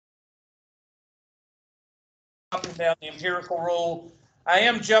dropping down the empirical rule. I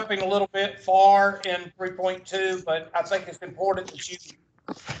am jumping a little bit far in 3.2, but I think it's important that you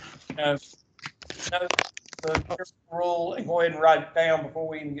know the empirical rule and go ahead and write it down before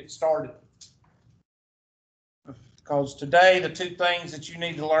we even get started. Because today the two things that you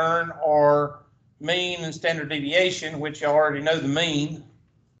need to learn are mean and standard deviation, which you already know the mean.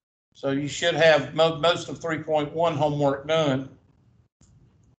 So you should have most of 3.1 homework done.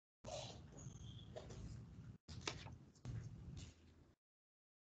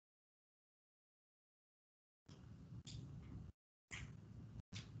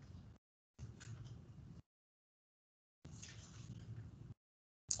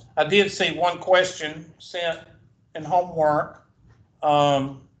 I did see one question sent in homework.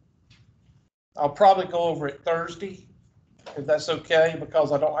 I'll probably go over it Thursday, if that's okay,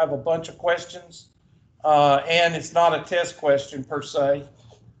 because I don't have a bunch of questions. And it's not a test question per se.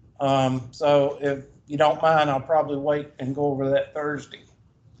 So if you don't mind, I'll probably wait and go over that Thursday.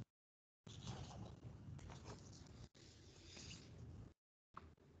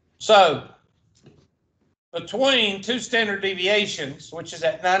 So between two standard deviations, which is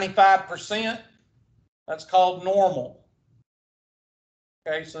at 95%, that's called normal.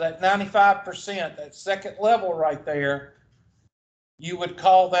 Okay, so that 95%, that second level right there, you would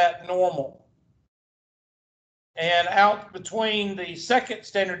call that normal. And out between the second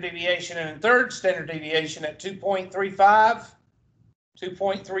standard deviation and the third standard deviation at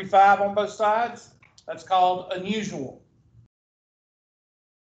 2.35 on both sides, that's called unusual.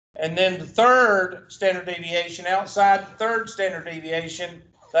 And then the third standard deviation, outside the third standard deviation,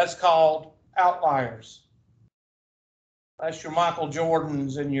 that's called outliers. That's your Michael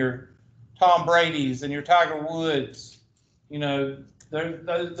Jordans and your Tom Brady's and your Tiger Woods. You know,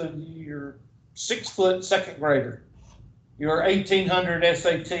 those are your 6-foot second grader, your 1800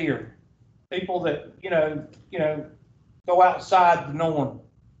 SATer, people that you know go outside the norm.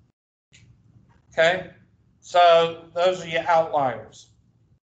 Okay, so those are your outliers.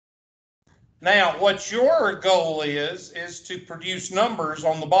 Now, what your goal is to produce numbers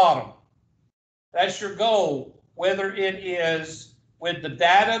on the bottom. That's your goal, whether it is with the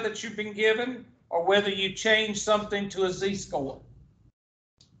data that you've been given or whether you change something to a z-score.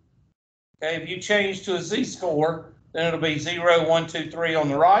 Okay, if you change to a z-score, then it'll be 0, 1, 2, 3 on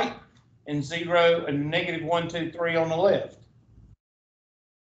the right and 0 and negative 1, 2, 3 on the left.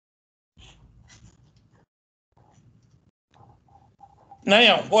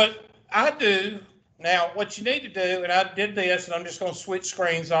 Now, what you need to do, and I did this, and I'm just going to switch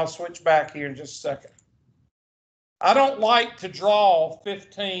screens. I'll switch back here in just a second. I don't like to draw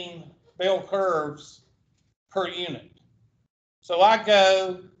 15 bell curves per unit. So I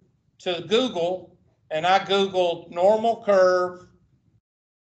go to Google and I Google normal curve,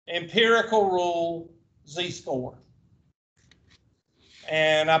 empirical rule, z-score.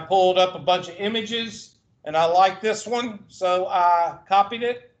 And I pulled up a bunch of images and I like this one, so I copied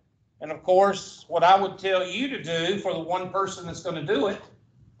it. And of course, what I would tell you to do for the one person that's going to do it,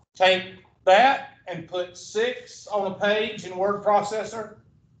 take that and put 6 on a page in word processor,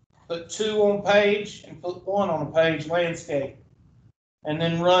 put 2 on page, and put 1 on a page landscape. And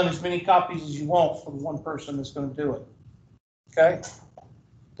then run as many copies as you want for the one person that's going to do it. Okay?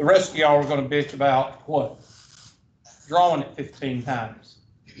 The rest of y'all are going to bitch about what? Drawing it 15 times.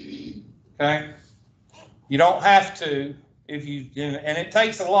 Okay? You don't have to. And it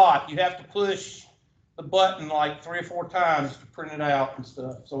takes a lot. You have to push the button like 3 or 4 times to print it out and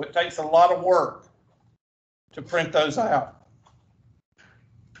stuff. So it takes a lot of work to print those out.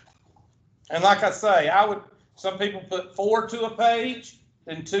 And like I say, some people put 4 to a page,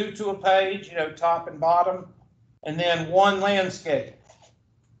 then 2 to a page, top and bottom, and then 1 landscape.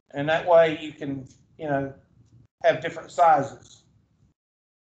 And that way you can, have different sizes.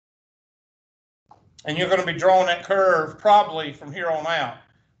 And you're going to be drawing that curve probably from here on out.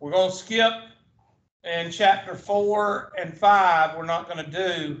 We're going to skip in chapter 4 and 5. We're not going to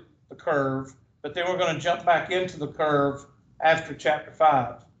do the curve, but then we're going to jump back into the curve after chapter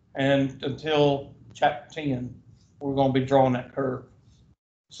 5 and until chapter 10. We're going to be drawing that curve.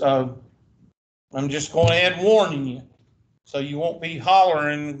 So I'm just going ahead and warning you so you won't be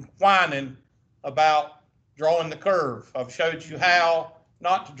hollering and whining about drawing the curve. I've showed you how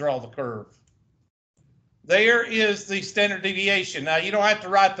not to draw the curve. There is the standard deviation. Now, you don't have to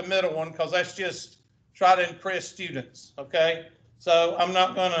write the middle one because that's just try to impress students, okay? So I'm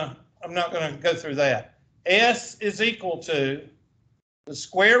not gonna go through that. S is equal to the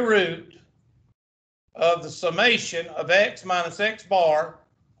square root of the summation of x minus x bar,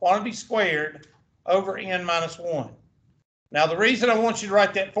 quantity squared, over n minus 1. Now, the reason I want you to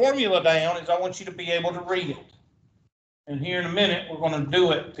write that formula down is I want you to be able to read it. And here in a minute, we're going to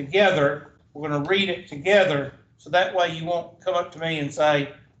do it together. We're going to read it together. So that way you won't come up to me and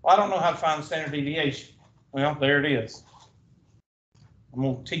say, well, I don't know how to find the standard deviation. Well, there it is. I'm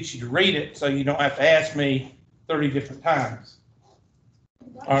going to teach you to read it so you don't have to ask me 30 different times.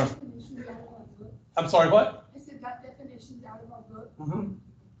 I'm sorry, what? I said that definition's out of our book. Mm-hmm.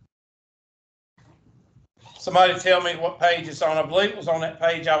 Somebody tell me what page it's on. I believe it was on that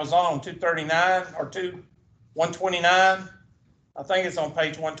page I was on, 239 or 129. I think it's on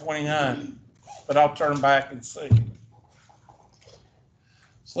page 129, but I'll turn back and see.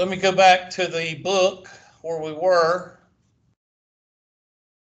 So let me go back to the book where we were.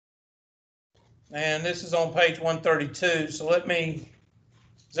 And this is on page 132. So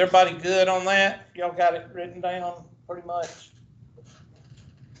is everybody good on that? Y'all got it written down pretty much?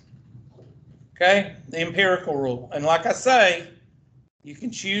 Okay, the empirical rule. And like I say, you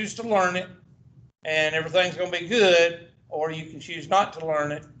can choose to learn it and everything's going to be good, or you can choose not to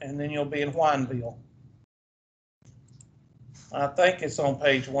learn it and then you'll be in Whineville. I think it's on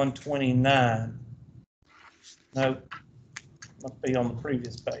page 129. No, must be on the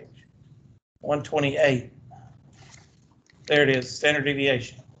previous page. 128. There it is, standard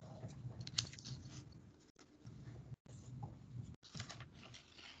deviation.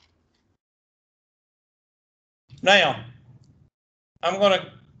 Now, I'm going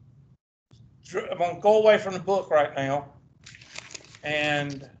to go away from the book right now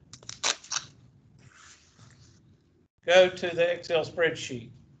and go to the Excel spreadsheet.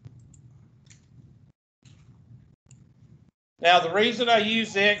 Now, the reason I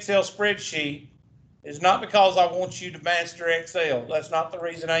use the Excel spreadsheet is not because I want you to master Excel. That's not the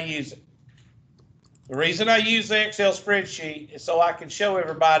reason I use it. The reason I use the Excel spreadsheet is so I can show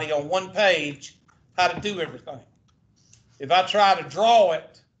everybody on one page how to do everything. If I try to draw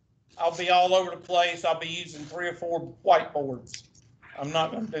it, I'll be all over the place. I'll be using 3 or 4 whiteboards. I'm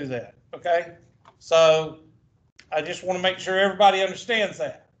not going to do that, okay? So I just want to make sure everybody understands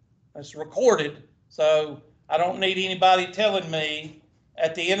that. It's recorded, so I don't need anybody telling me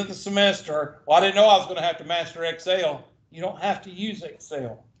at the end of the semester, well, I didn't know I was going to have to master Excel. You don't have to use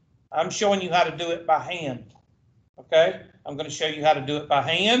Excel. I'm showing you how to do it by hand, okay? I'm going to show you how to do it by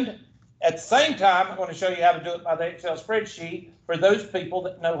hand. At the same time, I'm going to show you how to do it by the Excel spreadsheet for those people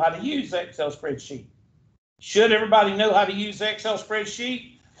that know how to use the Excel spreadsheet. Should everybody know how to use the Excel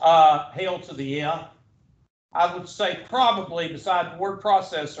spreadsheet? Hell to the yeah. I would say probably beside the word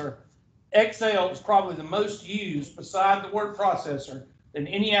processor, Excel is probably the most used beside the word processor than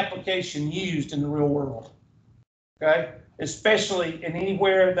any application used in the real world. Okay? Especially in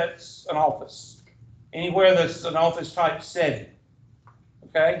anywhere that's an office. Anywhere that's an office type setting.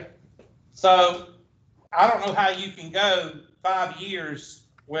 Okay? So I don't know how you can go 5 years,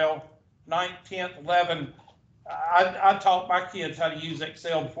 well, 9th, 10th, 11th. I taught my kids how to use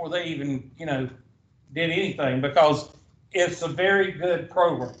Excel before they even, did anything, because it's a very good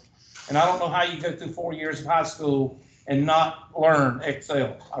program. And I don't know how you go through 4 years of high school and not learn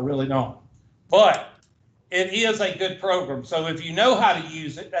Excel. I really don't. But it is a good program. So if you know how to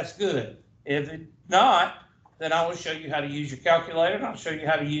use it, that's good. If it's not, then I will show you how to use your calculator, and I'll show you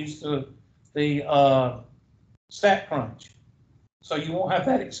how to use the StatCrunch. So you won't have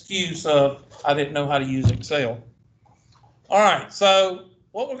that excuse of, I didn't know how to use Excel. All right, so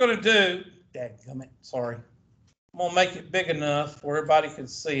what we're going to do, dadgummit, sorry. I'm going to make it big enough where everybody can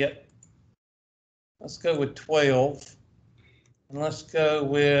see it. Let's go with 12. And let's go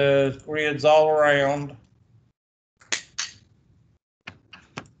with grids all around.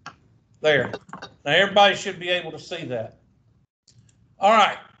 There. Now everybody should be able to see that. All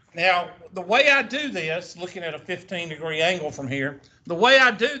right. Now, the way I do this, looking at a 15-degree angle from here, the way I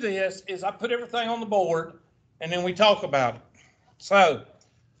do this is I put everything on the board and then we talk about it. So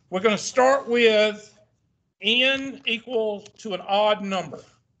we're going to start with n equals to an odd number.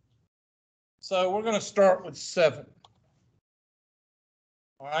 So we're going to start with 7.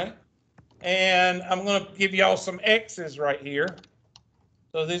 All right. And I'm going to give y'all some X's right here.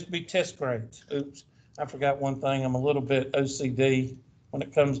 So these will be test grades. Oops, I forgot one thing. I'm a little bit OCD when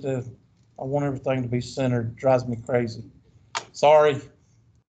it comes to, I want everything to be centered. It drives me crazy. Sorry.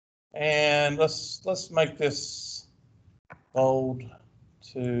 And let's make this bold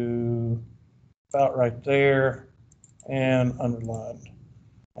to about right there and underlined.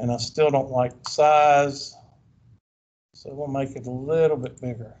 And I still don't like the size, so we'll make it a little bit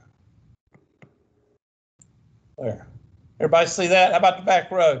bigger. There. Everybody see that? How about the back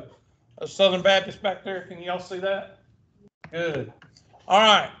row? A Southern Baptist back there, can y'all see that? Good. All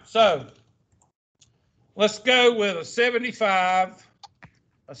right, so let's go with a 75,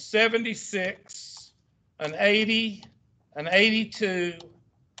 a 76, an 80, an 82,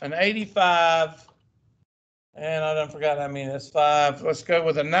 an 85, and I done forgot how many, that's 5. Let's go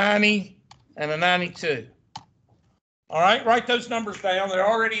with a 90 and a 92. All right, write those numbers down. They're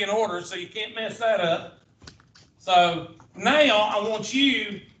already in order, so you can't mess that up. So now I want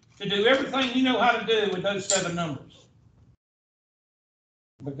you to do everything you know how to do with those 7 numbers.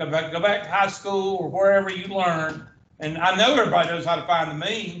 But go back to high school or wherever you learned, and I know everybody knows how to find the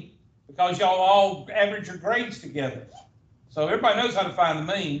mean because y'all all average your grades together. So everybody knows how to find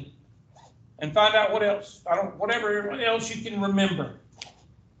the mean and find out what else, whatever else you can remember.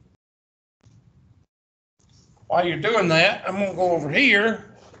 While you're doing that, I'm gonna go over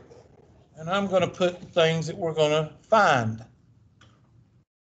here and I'm gonna put the things that we're gonna find.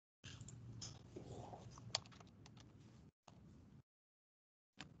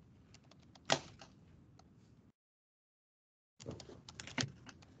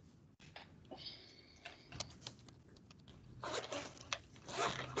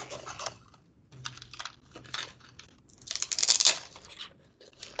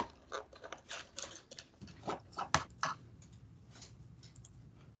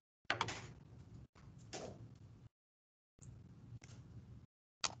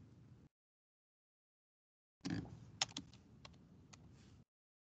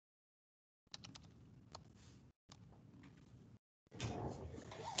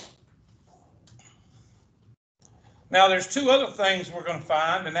 Now, there's 2 other things we're going to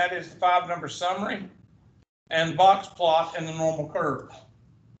find, and that is the 5-number summary and box plot and the normal curve.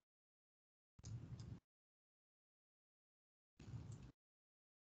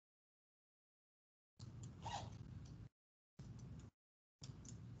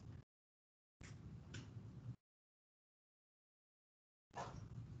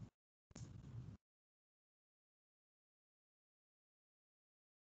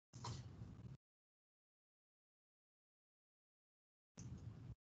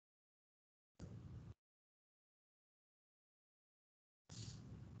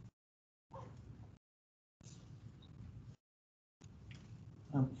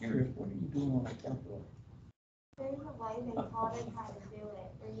 I'm curious, what are you doing on that calculator? There's a way they taught us how to do it,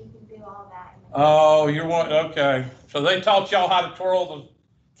 where you can do all that. Oh, you're one, okay. So they taught y'all how to twirl the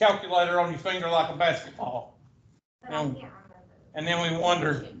calculator on your finger like a basketball. But I can't remember. And then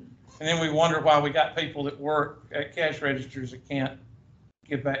we wonder why we got people that work at cash registers that can't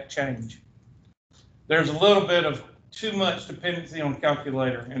give back change. There's a little bit of too much dependency on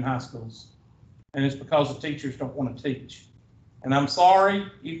calculator in high schools. And it's because the teachers don't want to teach. And I'm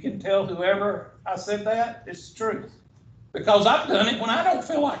sorry, you can tell whoever I said that, it's the truth. Because I've done it when I don't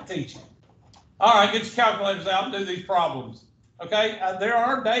feel like teaching. All right, get your calculators out and do these problems. Okay, there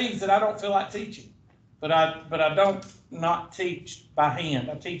are days that I don't feel like teaching, but I don't not teach by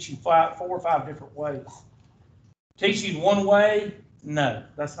hand. I teach you 4 or 5 different ways. Teach you one way, no,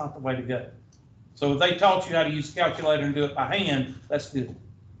 that's not the way to go. So if they taught you how to use a calculator and do it by hand, that's good.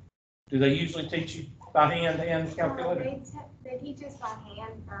 Do they usually teach you by hand and calculator? They teach us by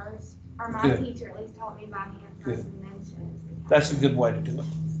hand first, or my Good. teacher at least taught me by hand first and then showed us. That's a good way to do it.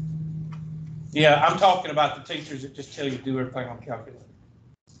 Yeah, I'm talking about the teachers that just tell you to do everything on calculator.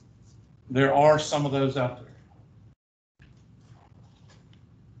 There are some of those out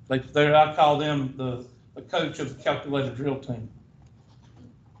there. I call them the coach of the calculator drill team.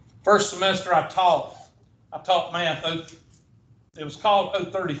 First semester I taught math. It was called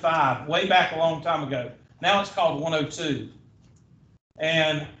 035 way back a long time ago. Now it's called 102.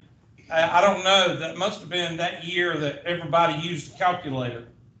 And I don't know, that must have been that year that everybody used a calculator.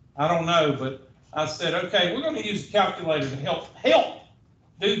 I don't know, but I said, okay, we're going to use a calculator to help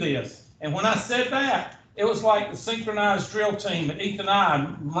do this. And when I said that, it was like the synchronized drill team at Ethan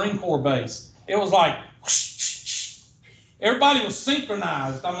I, Marine Corps base. It was like, everybody was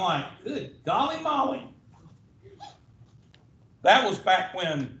synchronized. I'm like, good golly molly. That was back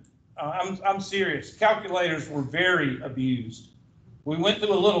when, I'm serious, calculators were very abused. We went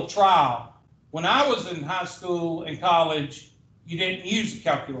through a little trial. When I was in high school and college, you didn't use a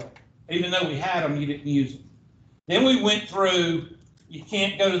calculator. Even though we had them, you didn't use them. Then we went through, you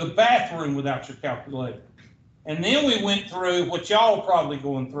can't go to the bathroom without your calculator. And then we went through what y'all are probably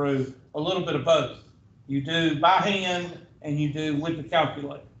going through, a little bit of both. You do by hand and you do with the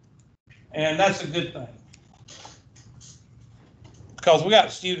calculator. And that's a good thing. Because we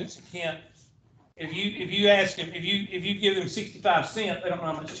got students that can't, if you ask them, if you give them 65 cents, they don't know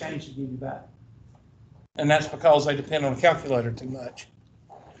how much change to give you back. And that's because they depend on a calculator too much.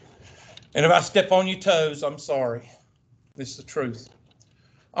 And if I step on your toes, I'm sorry. This is the truth.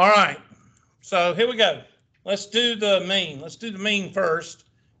 All right, so here we go. Let's do the mean. Let's do the mean first.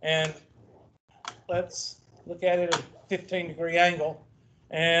 And let's look at it at a 15-degree angle.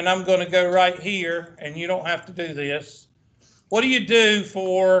 And I'm going to go right here, and you don't have to do this. What do you do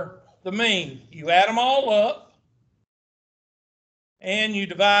for the mean? You add them all up, and you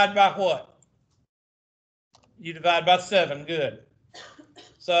divide by what? You divide by 7. Good.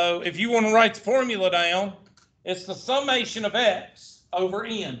 So if you want to write the formula down, it's the summation of x over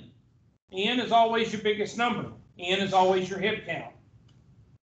n. N is always your biggest number. N is always your head count.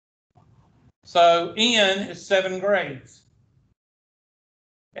 So n is 7 grades.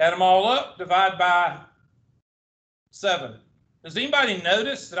 Add them all up, divide by 7. Does anybody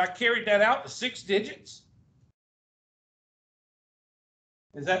notice that I carried that out to 6 digits?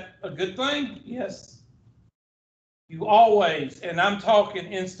 Is that a good thing? Yes. You always, and I'm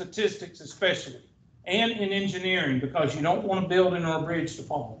talking in statistics especially, and in engineering, because you don't want a building or a bridge to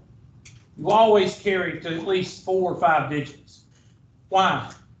fall. You always carry to at least 4 or 5 digits.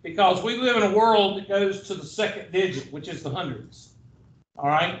 Why? Because we live in a world that goes to the second digit, which is the hundreds. All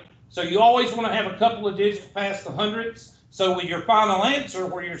right? So you always want to have a couple of digits past the hundreds. So with your final answer,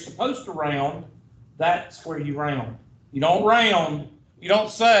 where you're supposed to round, that's where you round. You don't round. You don't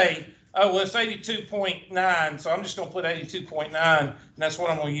say, oh, well, it's 82.9, so I'm just going to put 82.9, and that's what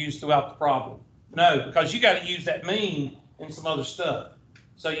I'm going to use throughout the problem. No, because you got to use that mean in some other stuff.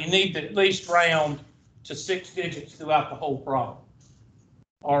 So you need to at least round to 6 digits throughout the whole problem.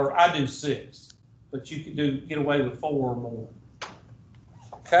 Or I do 6, but you can get away with 4 or more.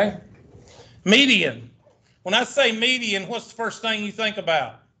 Okay? Median. When I say median, what's the first thing you think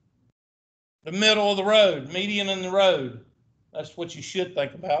about? The middle of the road, median in the road. That's what you should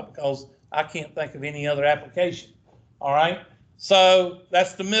think about, because I can't think of any other application. All right? So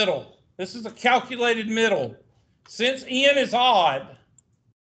that's the middle. This is a calculated middle. Since n is odd,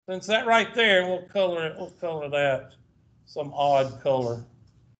 since that right there, we'll color that some odd color.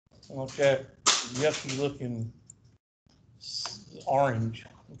 Okay, yucky looking orange.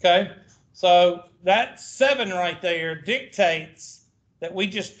 Okay, so that 7 right there dictates that we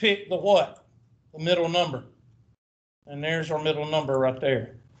just pick the what? The middle number. And there's our middle number right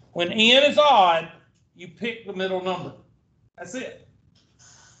there. When n is odd, you pick the middle number. That's it.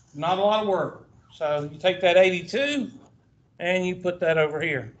 Not a lot of work. So you take that 82 and you put that over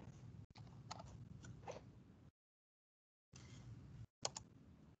here.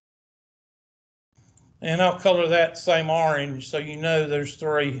 And I'll color that same orange so you know those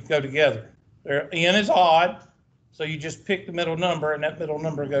 3 go together. N is odd, so you just pick the middle number, and that middle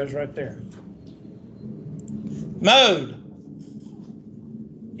number goes right there. Mode.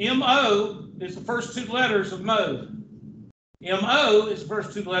 MO is the first 2 letters of mode. MO is the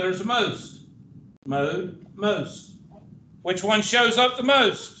first 2 letters of most. Mode, most. Which one shows up the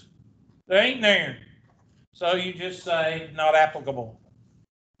most? There ain't there. So you just say not applicable.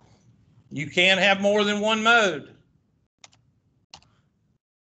 You can have more than one mode.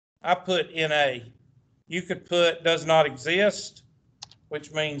 I put NA. You could put does not exist,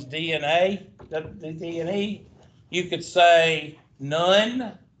 which means DNA, D&E. You could say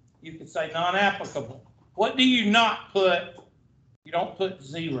none. You could say non-applicable. What do you not put? You don't put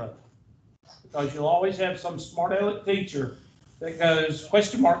 0. Because you'll always have some smart aleck teacher that goes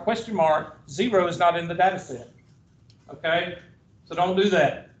question mark, 0 is not in the data set. Okay? So don't do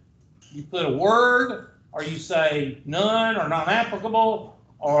that. You put a word, or you say none or non-applicable,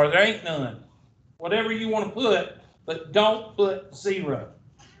 or there ain't none. Whatever you want to put, but don't put 0.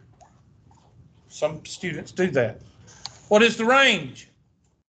 Some students do that. What is the range?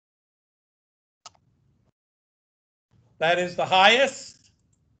 That is the highest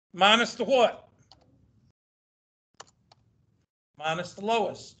minus the what? Minus the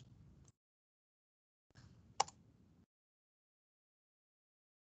lowest.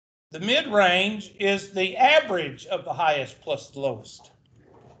 The mid-range is the average of the highest plus the lowest.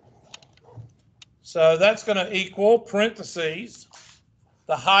 So that's going to equal parentheses,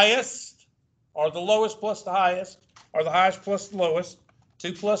 the highest or the lowest plus the highest, or the highest plus the lowest.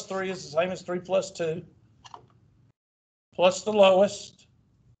 2 plus 3 is the same as 3 plus 2, plus the lowest,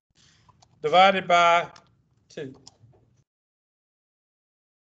 divided by 2.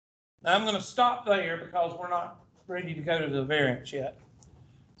 Now I'm going to stop there because we're not ready to go to the variance yet.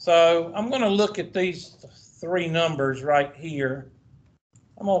 So I'm going to look at these 3 numbers right here.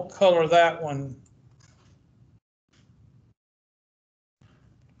 I'm going to color that one.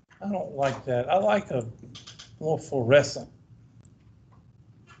 I don't like that. I like a more fluorescent.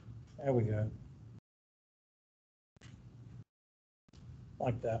 There we go.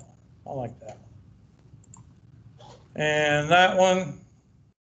 Like that one. I like that one. And that one.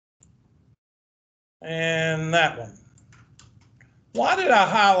 And that one. Why did I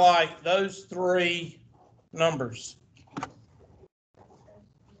highlight those 3 numbers?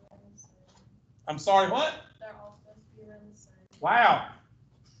 I'm sorry, what? They're all supposed to be around the same. Wow.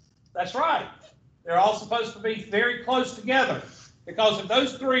 That's right. They're all supposed to be very close together. Because if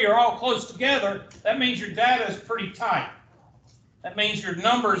those three are all close together, that means your data is pretty tight. That means your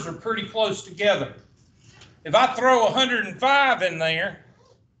numbers are pretty close together. If I throw 105 in there,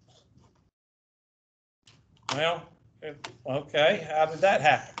 well, okay, how did that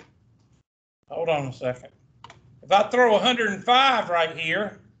happen? Hold on a second. If I throw 105 right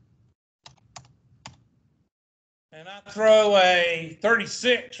here, and I throw a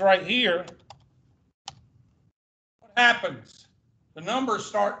 36 right here, what happens? The numbers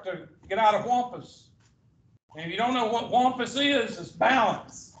start to get out of wampus. And if you don't know what wampus is, it's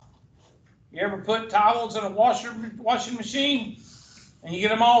balance. You ever put towels in a washing machine and you get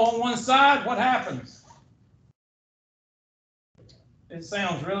them all on one side, what happens? It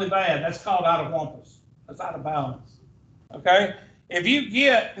sounds really bad. That's called out of wampus. That's out of balance. Okay? If you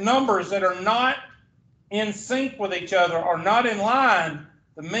get numbers that are not in sync with each other or not in line,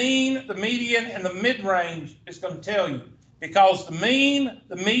 the mean, the median, and the mid-range is going to tell you. Because the mean,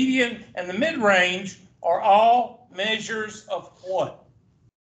 the median, and the mid-range are all measures of what?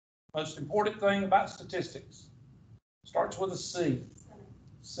 Most important thing about statistics. Starts with a C.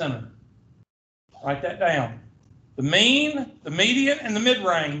 Center. Write that down. The mean, the median, and the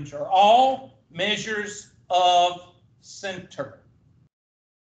mid-range are all measures of center.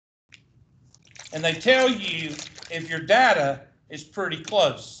 And they tell you if your data is pretty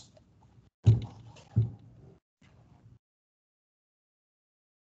close. I'm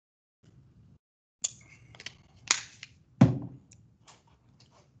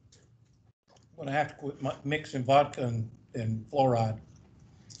going to have to quit mixing vodka and fluoride.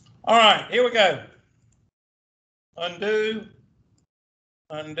 All right, here we go. Undo.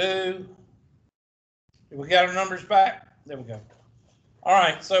 Undo. We got our numbers back? There we go. All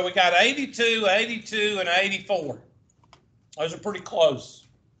right, so we got 82, 82, and 84. Those are pretty close.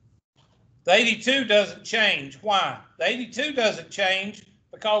 The 82 doesn't change. Why? The 82 doesn't change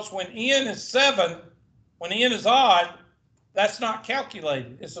because when n is 7, when n is odd, that's not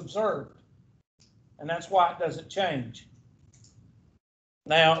calculated. It's observed. And that's why it doesn't change.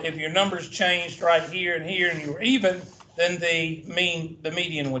 Now, if your numbers changed right here and here and you were even, then the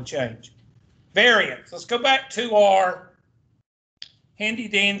median would change. Variance. Let's go back to our handy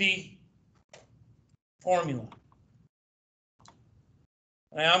dandy formula.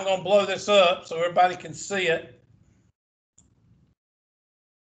 Now I'm going to blow this up so everybody can see it.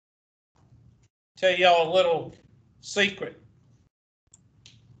 Tell y'all a little secret.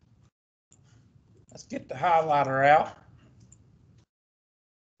 Let's get the highlighter out.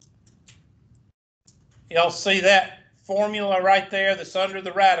 Y'all see that formula right there that's under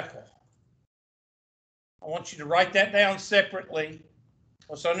the radical? I want you to write that down separately.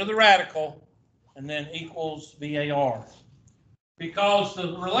 What's under the radical, and then equals VAR. Because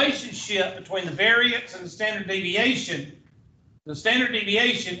the relationship between the variance and the standard deviation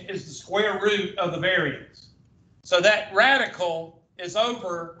is the square root of the variance. So that radical is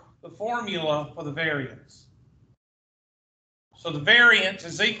over the formula for the variance. So the variance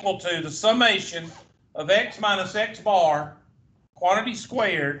is equal to the summation of x minus x bar, quantity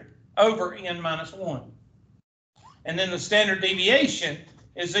squared, over n minus 1. And then the standard deviation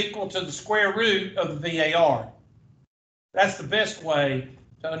is equal to the square root of the VAR. That's the best way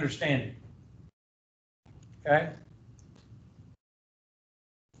to understand it. Okay?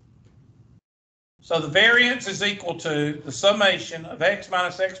 So the variance is equal to the summation of x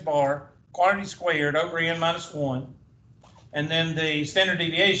minus x bar, quantity squared, over n minus 1. And then the standard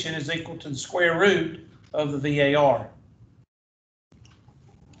deviation is equal to the square root of the VAR.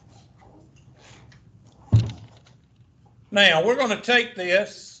 Now, we're going to take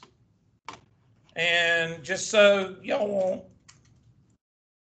this, and just so y'all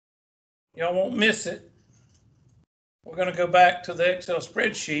won't miss it, we're going to go back to the Excel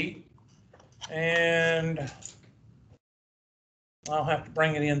spreadsheet, and I'll have to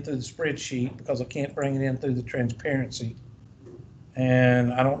bring it in through the spreadsheet because I can't bring it in through the transparency.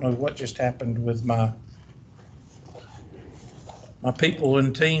 And I don't know what just happened with my people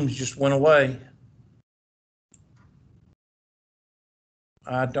in Teams just went away.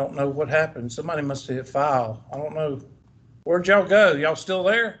 I don't know what happened. Somebody must have hit file. I don't know. Where'd y'all go? Y'all still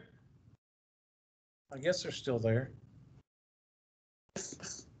there? I guess they're still there.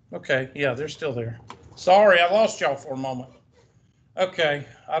 Okay, yeah, they're still there. Sorry, I lost y'all for a moment. Okay,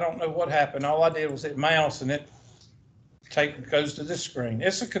 I don't know what happened. All I did was hit mouse and it goes to this screen.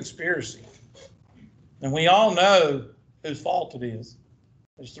 It's a conspiracy. And we all know whose fault it is.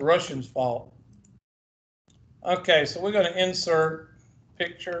 It's the Russians' fault. Okay, so we're going to insert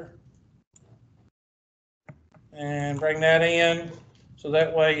picture and bring that in. So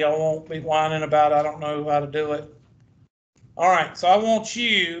that way y'all won't be whining about, I don't know how to do it. All right, so I want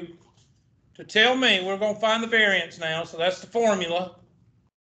you to tell me, we're going to find the variance now. So that's the formula.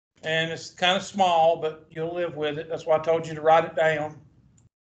 And it's kind of small, but you'll live with it. That's why I told you to write it down.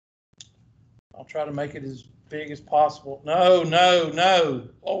 I'll try to make it as big as possible. No, no, no.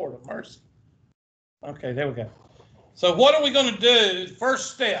 Lord of mercy. Okay, there we go. So what are we going to do?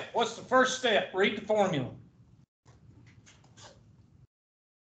 First step. What's the first step? Read the formula.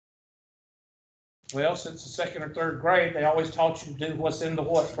 Well, since the second or third grade, they always taught you to do what's in the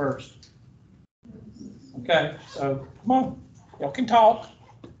what first. Okay, so come on. Y'all can talk.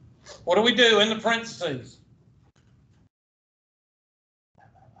 What do we do in the parentheses?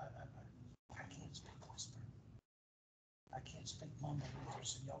 I can't speak whisper. I can't speak mumble either,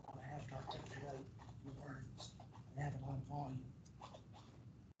 so y'all gonna have to articulate your words and have a lot of volume.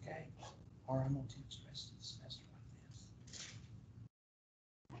 Okay? Or I'm gonna teach the rest of the semester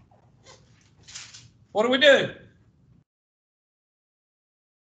like this. What do we do?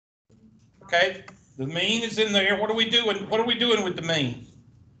 Okay, the mean is in there. What are we doing? What are we doing with the mean?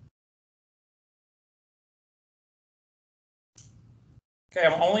 Okay,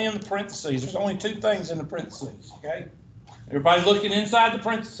 I'm only in the parentheses. There's only two things in the parentheses, okay? Everybody looking inside the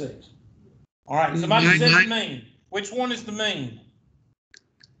parentheses. All right, somebody said the mean. Which one is the mean?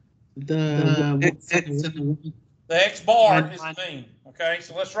 The X bar is the mean, okay?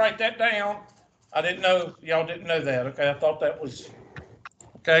 So let's write that down. I didn't know, y'all didn't know that, okay? I thought that was,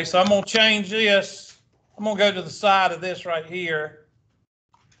 okay, so I'm gonna change this. I'm gonna go to the side of this right here.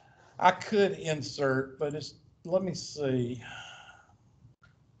 I could insert, but it's, let me see.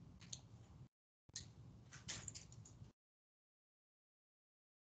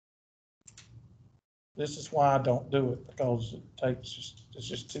 This is why I don't do it, because it takes just, it's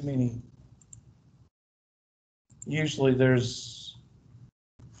just too many. Usually there is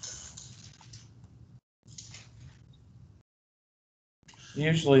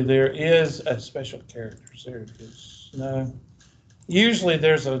a special characters. There it is. No. Usually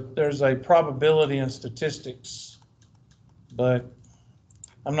there's a probability in statistics, but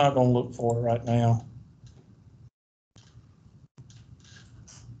I'm not going to look for it right now.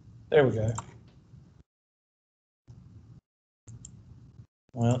 There we go.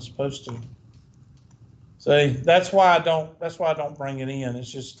 Well, it's supposed to. See, that's why I don't bring it in. It's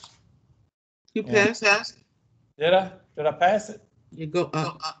just. You passed. Did I? Did I pass it? You go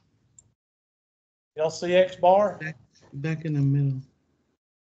up. Y'all see X bar? Back in the middle.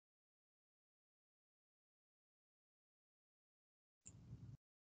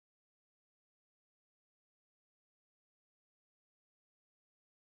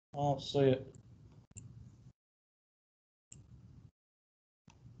 I don't see it.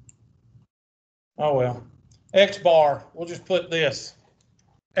 Oh well. X bar. We'll just put this.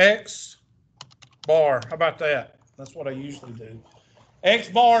 X bar. How about that? That's what I usually do. X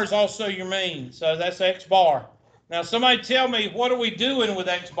bar is also your mean. So that's X bar. Now somebody tell me, what are we doing with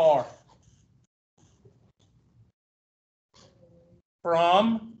X bar?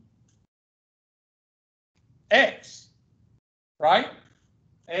 From X, right?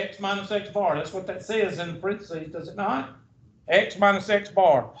 X minus X bar. That's what that says in the parentheses, does it not? X minus X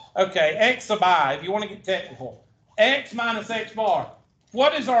bar. Okay, X sub I, if you want to get technical. X minus X bar.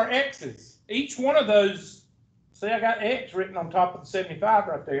 What is our X's? Each one of those, see, I got X written on top of the 75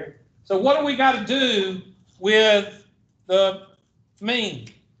 right there. So what do we got to do with the mean?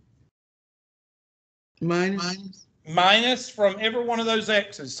 Minus from every one of those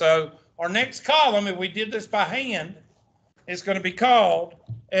X's. So our next column, if we did this by hand, is going to be called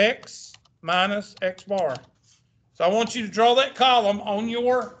X minus X bar. So I want you to draw that column on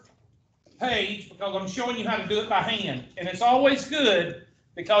your page because I'm showing you how to do it by hand. And it's always good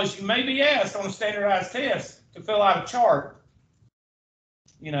because you may be asked on a standardized test to fill out a chart,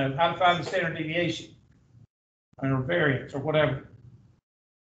 you know, how to find the standard deviation or variance or whatever.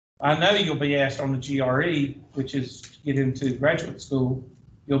 I know you'll be asked on the GRE, which is to get into graduate school,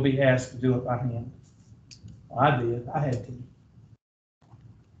 you'll be asked to do it by hand. Well, I did. I had to.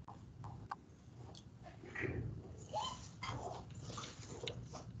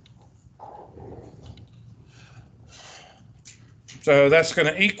 So that's going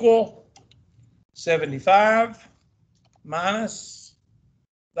to equal 75 minus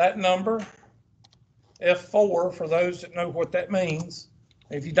that number, F4, for those that know what that means.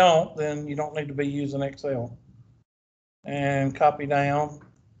 If you don't, then you don't need to be using Excel. And copy down.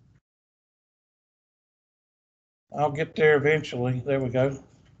 I'll get there eventually. There we go.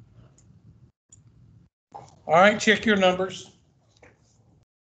 All right, check your numbers.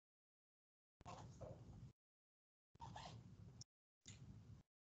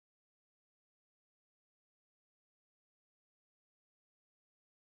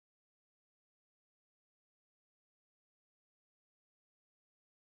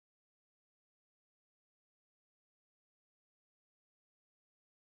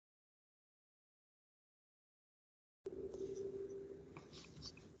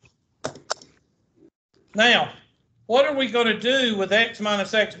 Now, what are we going to do with x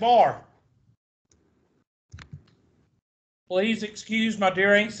minus x bar? Please excuse my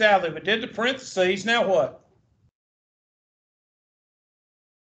dear Aunt Sally, but did the parentheses, now what?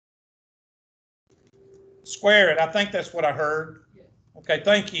 Square it. I think that's what I heard. Okay,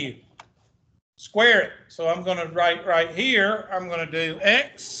 thank you. Square it. So I'm going to write right here, I'm going to do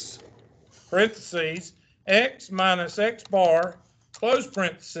x, parentheses, x minus x bar, close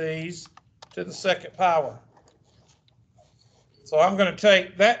parentheses, to the second power. So I'm going to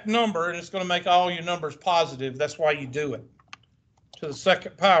take that number, and it's going to make all your numbers positive. That's why you do it. To the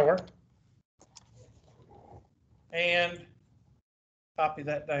second power. And copy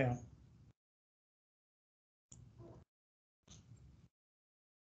that down.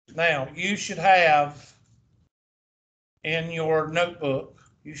 Now, you should have in your notebook,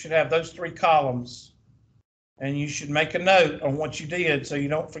 you should have those 3 columns, and you should make a note on what you did so you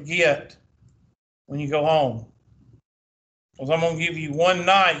don't forget when you go home. Because I'm going to give you one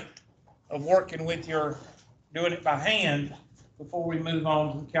night of working with your, doing it by hand before we move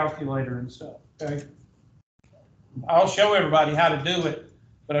on to the calculator and stuff, okay? I'll show everybody how to do it,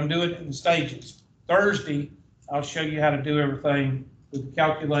 but I'm doing it in stages. Thursday, I'll show you how to do everything with the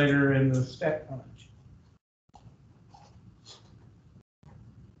calculator and the stat punch.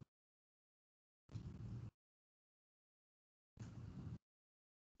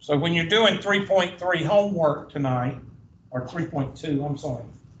 So when you're doing 3.3 homework tonight, or 3.2, I'm sorry.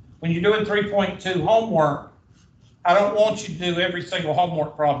 When you're doing 3.2 homework, I don't want you to do every single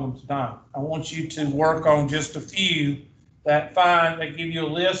homework problem tonight. I want you to work on just a few that give you a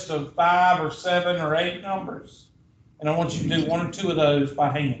list of 5 or 7 or 8 numbers. And I want you to do 1 or 2 of those by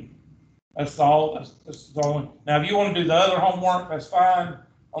hand. That's all. That's the only. Now, if you want to do the other homework, that's fine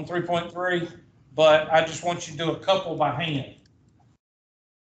on 3.3, but I just want you to do a couple by hand.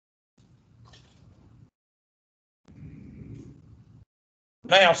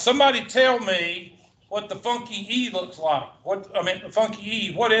 Now, somebody tell me what the funky E looks like. The funky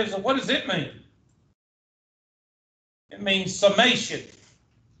E, what does it mean? It means summation.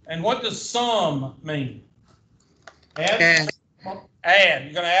 And what does sum mean? Add. Add.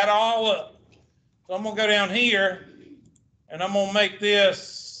 You're going to add all up. So I'm going to go down here, and I'm going to make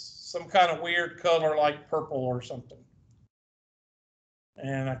this some kind of weird color like purple or something.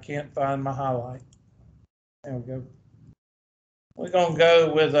 And I can't find my highlight. There we go. We're going to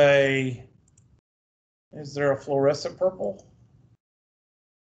go with is there a fluorescent purple?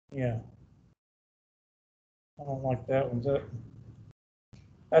 Yeah. I don't like that one.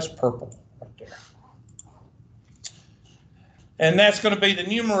 That's purple right there. And that's going to be the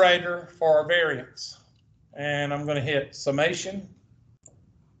numerator for our variance. And I'm going to hit summation.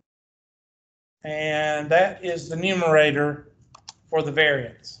 And that is the numerator for the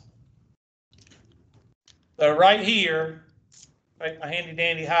variance. So right here, take my handy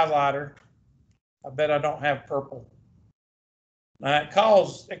dandy highlighter. I bet I don't have purple. Now it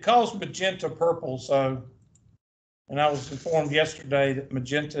calls magenta purple, so, and I was informed yesterday that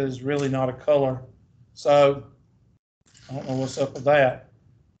magenta is really not a color. So I don't know what's up with that.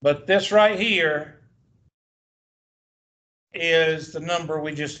 But this right here is the number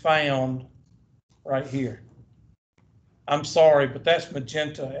we just found right here. I'm sorry, but that's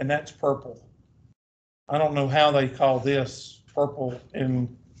magenta and that's purple. I don't know how they call this purple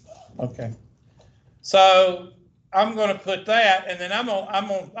okay. So I'm going to put that, and then I'm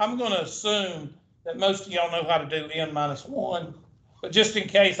going to assume that most of y'all know how to do n minus 1, but just in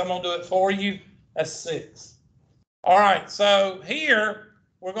case, I'm going to do it for you. That's 6. All right, so here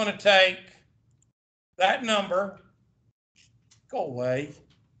we're going to take that number, go away.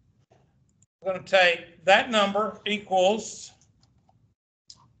 We're going to take that number equals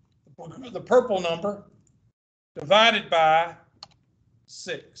the purple number divided by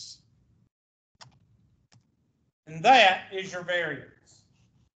 6. And that is your variance.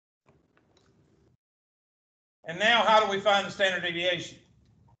 And now how do we find the standard deviation?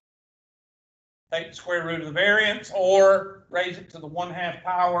 Take the square root of the variance, or raise it to the 1/2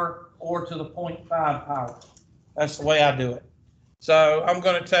 power, or to the 0.5 power. That's the way I do it. So I'm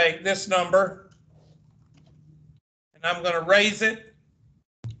going to take this number, and I'm going to raise it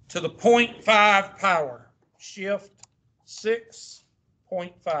to the 0.5 power. shift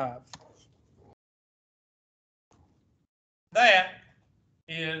 6.5. That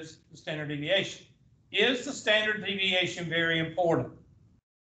is the standard deviation. Is the standard deviation very important?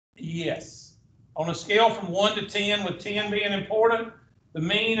 Yes. On a scale from 1 to 10, with 10 being important, the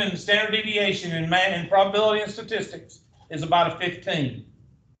mean and the standard deviation in probability and statistics is about a 15.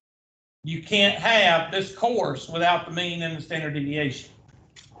 You can't have this course without the mean and the standard deviation.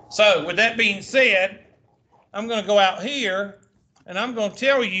 So with that being said, I'm going to go out here and I'm going to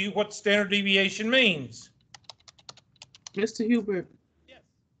tell you what the standard deviation means. Mr. Hubert, Yes.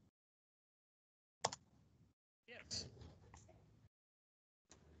 Yes.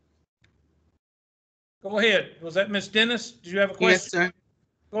 Go ahead. Was that Miss Dennis? Did you have a question? yes, sir.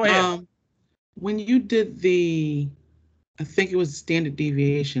 Go ahead. When you did I think it was standard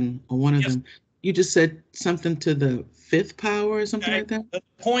deviation or one of Yes. them, you just said something to the 5th power or something like that?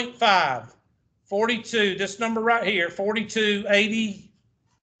 0.5, 42, this number right here, 4280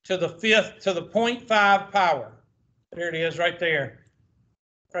 to the 5th to the 0.5 power. There it is right there.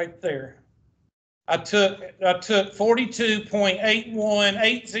 Right there. I took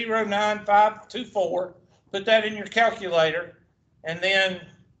 42.81809524, put that in your calculator, and then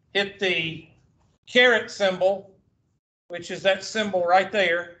hit the caret symbol, which is that symbol right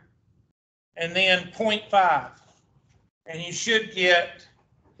there, and then 0.5. And you should get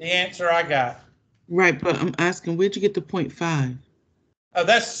the answer I got. Right, but I'm asking, where'd you get the 0.5? Oh,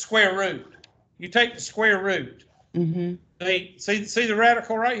 that's the square root. You take the square root. Mm-hmm. See the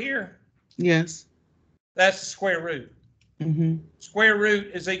radical right here? Yes. That's the square root. Mm-hmm. Square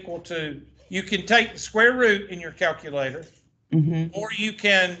root is equal to, you can take the square root in your calculator, Mm-hmm. or you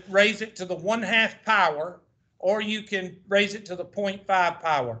can raise it to the 1/2 power, or you can raise it to the 0.5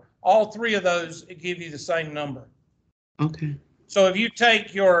 power. All three of those give you the same number. Okay. So if you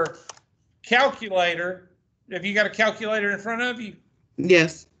take your calculator, have you got a calculator in front of you?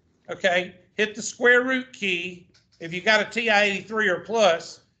 Yes. Okay, hit the square root key. If you got a TI-83 or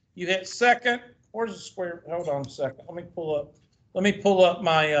plus, you hit second. Where's the square? Hold on a second. Let me pull up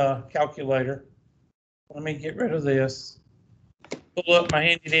my calculator. Let me get rid of this. Pull up my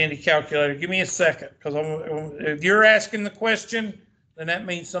handy dandy calculator. Give me a second, because if you're asking the question, then that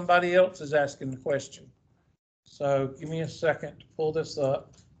means somebody else is asking the question. So give me a second to pull this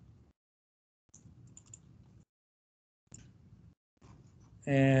up.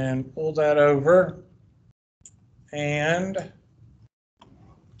 And pull that over and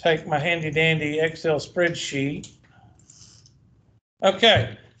take my handy dandy Excel spreadsheet.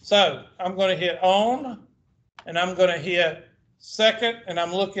 Okay, so I'm going to hit on, and I'm going to hit second, and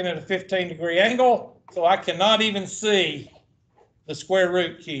I'm looking at a 15-degree angle, so I cannot even see the square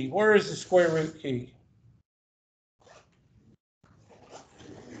root key. Where is the square root key?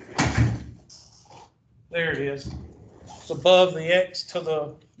 There it is. It's above the x to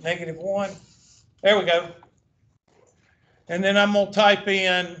the -1. There we go. And then I'm going to type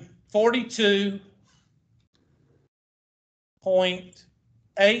in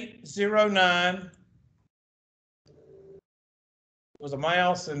 42.809 with a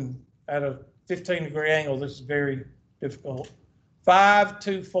mouse, and at a 15-degree angle, this is very difficult.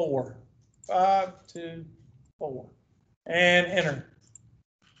 524. 524. And enter.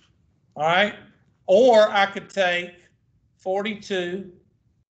 All right. Or I could take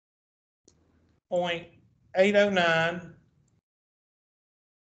 42.809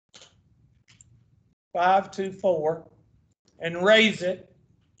 524 and raise it,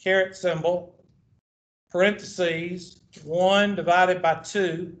 caret symbol, parentheses, 1 divided by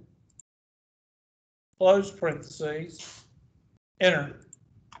 2, close parentheses, enter.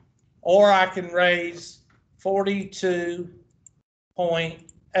 Or I can raise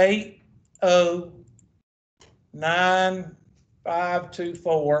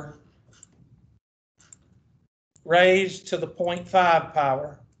 42.809,524 raised to the 0.5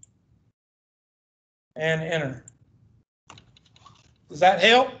 power and enter. Does that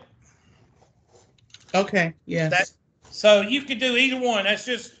help? Okay. Yes. So you could do either one. That's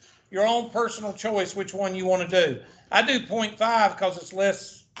just your own personal choice which one you want to do. I do 0.5 because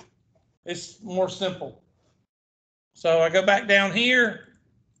it's more simple. So I go back down here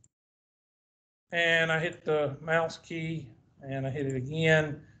and I hit the mouse key and I hit it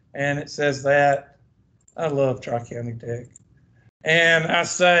again and it says that. I love Tri-County Tech. And I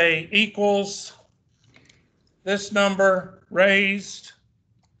say equals this number raised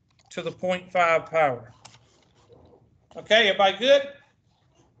to the 0.5 power. Okay, everybody good?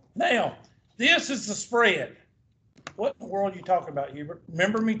 Now, this is the spread. What in the world are you talking about, Hubert?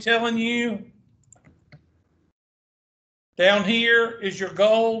 Remember me telling you down here is your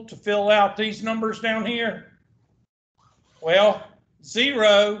goal to fill out these numbers down here? Well,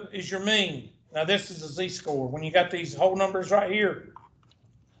 0 is your mean. Now this is a z-score. When you got these whole numbers right here,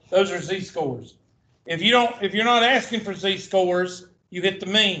 those are z-scores. If you're not asking for z-scores, you hit the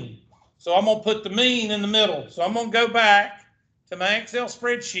mean. So I'm gonna put the mean in the middle. So I'm gonna go back to my Excel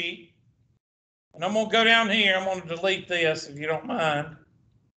spreadsheet, and I'm gonna go down here. I'm gonna delete this if you don't mind.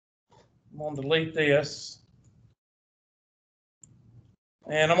 I'm gonna delete this.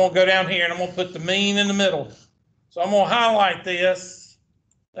 And I'm gonna go down here and I'm gonna put the mean in the middle. So I'm gonna highlight this,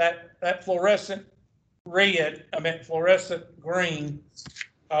 that fluorescent red, fluorescent green,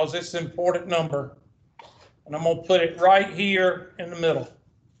 because it's an important number. And I'm gonna put it right here in the middle.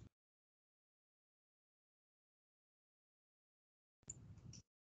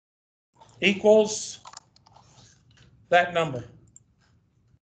 Equals that number.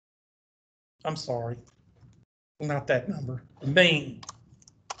 I'm sorry, not that number, the mean.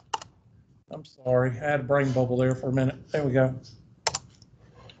 I'm sorry, I had a brain bubble there for a minute. There we go.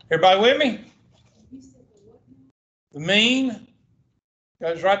 Everybody with me? The mean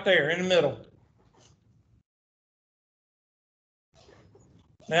goes right there in the middle.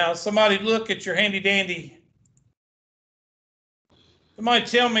 Now, somebody look at your handy dandy. Somebody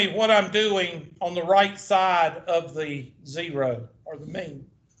tell me what I'm doing on the right side of the 0 or the mean.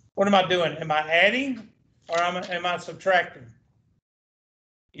 What am I doing? Am I adding or am I subtracting?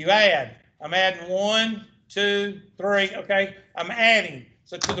 You add. I'm adding 1, 2, 3. Okay, I'm adding.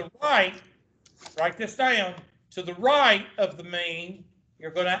 So to the right, write this down. To the right of the mean, you're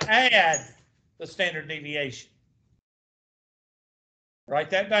going to add the standard deviation.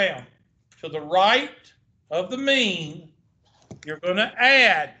 Write that down. To the right of the mean, you're going to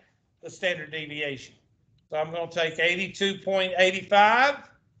add the standard deviation. So I'm going to take 82.85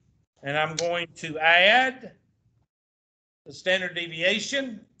 and I'm going to add the standard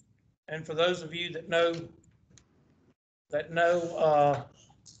deviation. And for those of you that know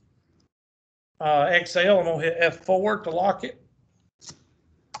Excel, I'm going to hit F4 to lock it.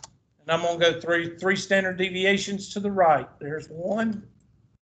 And I'm going to go through 3 standard deviations to the right. There's 1,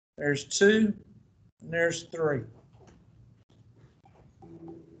 there's 2, and there's 3.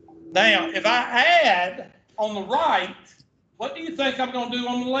 Now, if I add on the right, what do you think I'm going to do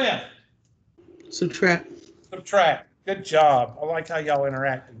on the left? Subtract. Subtract. Good job. I like how y'all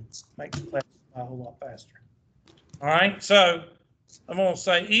interacting. Makes the class a whole lot faster. All right, so I'm going to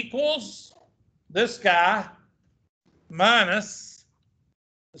say equals this guy minus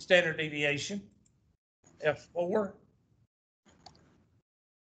the standard deviation, F4.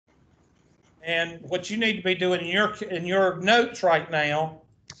 And what you need to be doing in your notes right now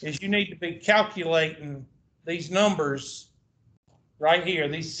is you need to be calculating these numbers right here,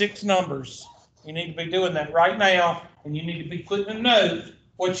 these 6 numbers. You need to be doing that right now, and you need to be putting a note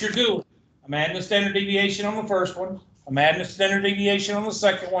what you're doing. I'm adding the standard deviation on the first one. I'm adding the standard deviation on the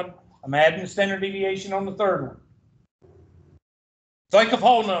second one. I'm adding the standard deviation on the third one. Think of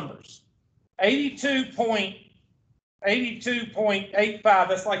whole numbers. 82.85,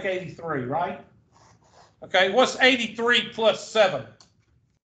 that's like 83, right? Okay, what's 83 plus 7?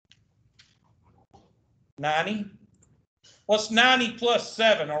 90. What's 90 plus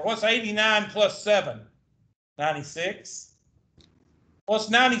 7? Or what's 89 plus 7? 96. What's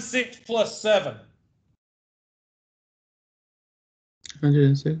 96 plus 7?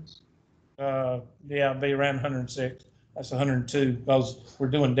 106. Yeah, it'd be around 106. That's 102 because we're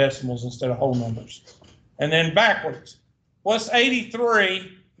doing decimals instead of whole numbers. And then backwards. What's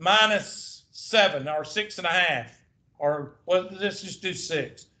 83 minus 7 or 6.5? Or let's just do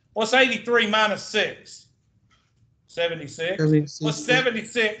 6. What's 83 minus 6? 76. 76. What's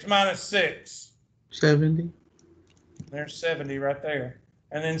 76 minus 6? 70. There's 70 right there.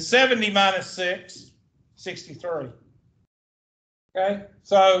 And then 70 minus 6, 63. Okay,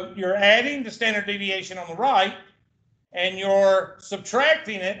 so you're adding the standard deviation on the right and you're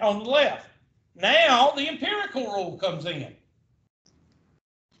subtracting it on the left. Now the empirical rule comes in.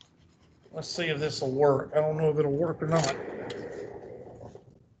 Let's see if this will work. I don't know if it'll work or not.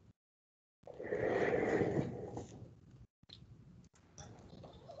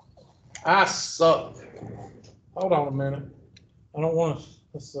 I suck. Hold on a minute. I don't want to,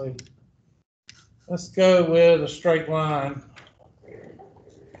 let's see. Let's go with a straight line.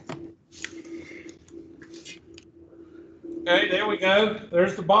 Okay, there we go.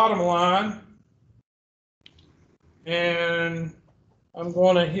 There's the bottom line. And I'm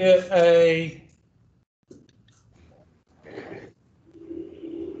going to hit a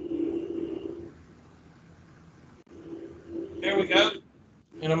there we go.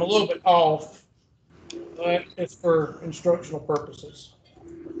 And I'm a little bit off, but it's for instructional purposes.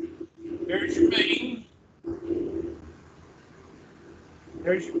 There's your mean.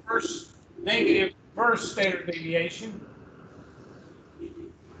 There's your first standard deviation.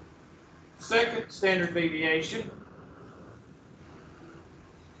 Second standard deviation.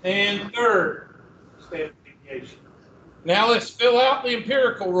 And third standard deviation. Now let's fill out the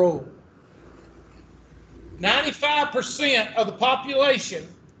empirical rule. 95% of the population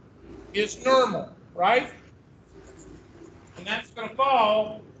is normal, right? And that's going to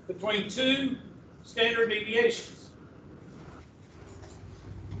fall between two standard deviations.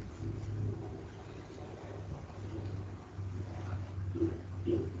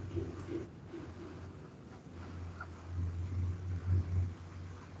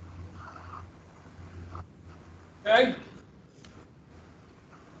 Okay?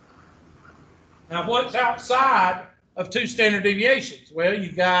 Now, what's outside of two standard deviations? Well,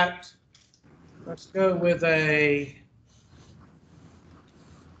 you got, let's go with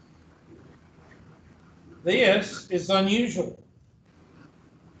this is unusual.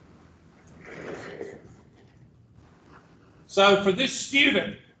 So for this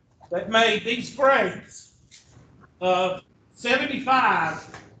student that made these grades of 75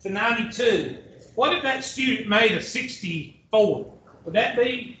 to 92, what if that student made a 64? Would that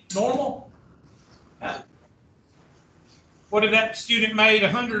be normal? What if that student made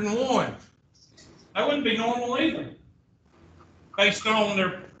 101? That wouldn't be normal either, based on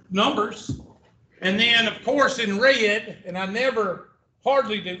their numbers. And then, of course, in red, and I never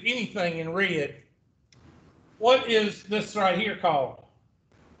hardly do anything in red, what is this right here called?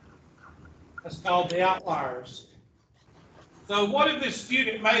 That's called the outliers. So what if this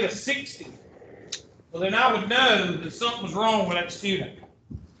student made a 60? Well, then I would know that something was wrong with that student.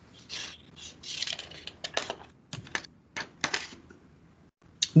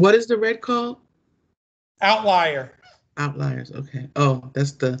 What is the red called? Outlier. Outliers. Okay. Oh,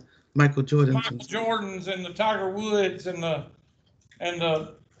 that's the Michael Jordan. Michael Jordans and the Tiger Woods and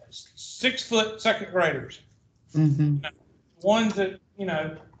the 6 foot second graders. Mm-hmm. Ones that, you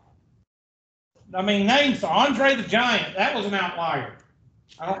know, I mean, names Andre the Giant, that was an outlier.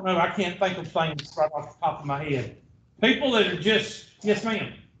 I don't know, I can't think of things right off the top of my head. People that are just, yes,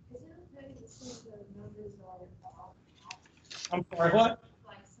 ma'am. Is it okay to see the numbers are I'm sorry, what?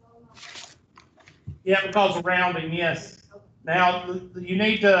 like so much? Yeah, because of rounding, yes. Now, you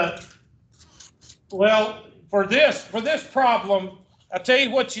need to, well, for this problem, I'll tell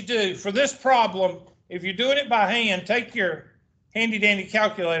you what you do. For this problem, if you're doing it by hand, take your handy dandy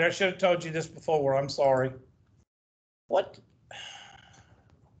calculator. I should have told you this before, I'm sorry. What?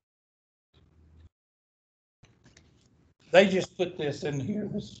 They just put this in here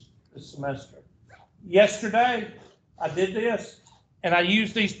this semester. Yesterday, I did this, and I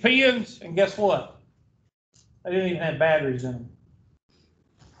used these pens, and guess what? They didn't even have batteries in them.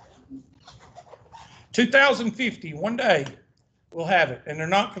 2050, one day, we'll have it, and they're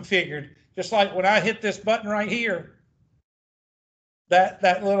not configured. Just like when I hit this button right here,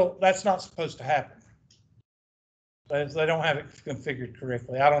 that's not supposed to happen. But they don't have it configured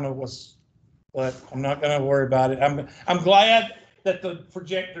correctly. I don't know but I'm not going to worry about it. I'm glad that the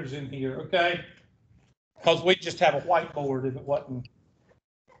projector's in here, okay? Because we just have a whiteboard if it wasn't.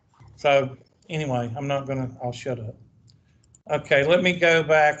 So anyway, I'll shut up. Okay, let me go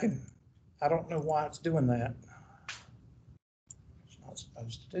back, and I don't know why it's doing that. It's not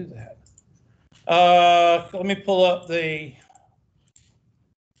supposed to do that. Let me pull up let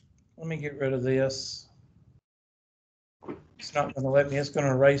me get rid of this. It's not going to let me, it's going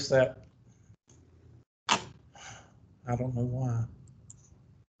to erase that. I don't know why.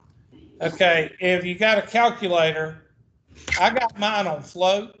 Okay, if you got a calculator, I got mine on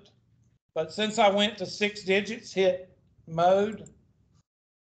float, but since I went to 6 digits, hit mode,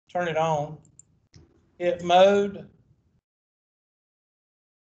 turn it on, hit mode,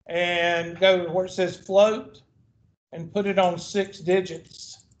 and go to where it says float and put it on 6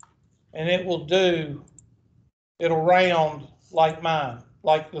 digits, and it'll round like mine,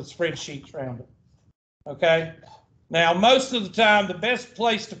 like the spreadsheet's rounded. Okay? Now, most of the time, the best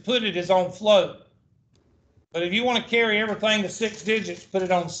place to put it is on float. But if you want to carry everything to 6 digits, put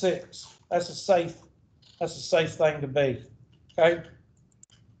it on 6. That's a safe thing to be. Okay?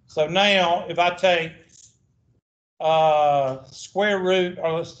 So now, if I take square root,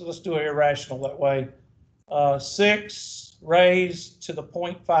 or let's do it irrational that way. 6 raised to the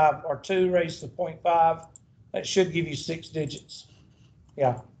 0.5, or 2 raised to the 0.5, that should give you 6 digits.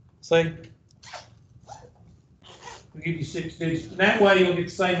 Yeah, see? It'll give you 6 digits. That way you'll get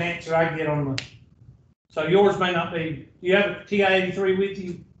the same answer I get on the, so yours may not be, do you have a TI-83 with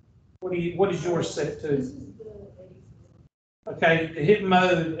you? What is yours set to? This is the 84. Okay, hit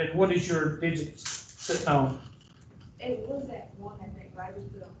mode, and what is your digits sitting on? It was at one, I think, but I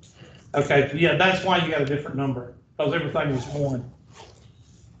just put it on six. Okay, yeah, that's why you got a different number, because everything was one.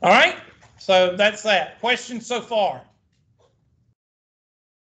 All right, so that's that. Questions so far?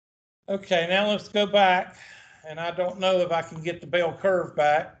 Okay, now let's go back, and I don't know if I can get the bell curve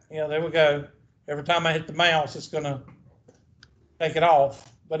back. Yeah, there we go. Every time I hit the mouse, it's gonna take it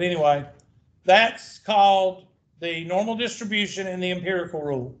off. But anyway, that's called the normal distribution and the empirical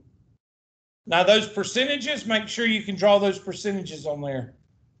rule. Now those percentages, make sure you can draw those percentages on there.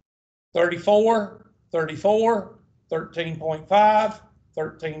 34, 34, 13.5,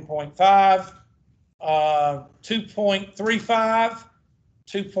 13.5, 2.35,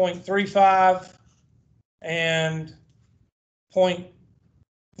 2.35, and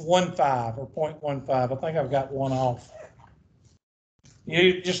 0.15 or 0.15. I think I've got one off.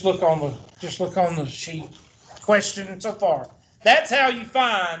 You just look on the sheet. Question so far. That's how you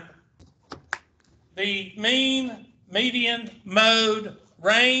find the mean, median, mode,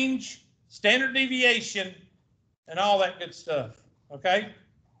 range, standard deviation, and all that good stuff. Okay?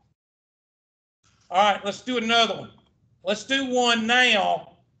 All right, let's do another one. Let's do one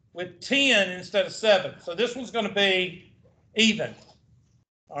now with 10 instead of 7. So this one's going to be even.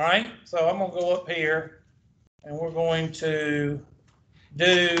 All right? So I'm going to go up here, and we're going to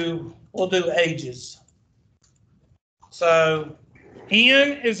we'll do ages. So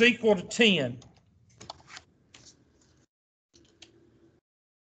n is equal to 10.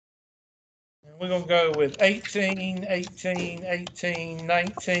 And we're going to go with 18, 18, 18,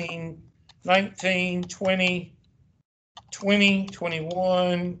 19, 19, 20, 20,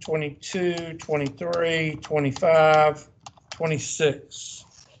 21, 22, 23, 25, 26.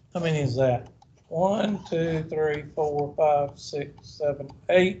 How many is that? 1, 2, 3, 4, 5, 6, 7,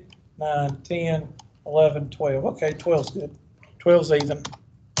 8, 9, 10, 11, 12. Okay, 12's good. 12's even.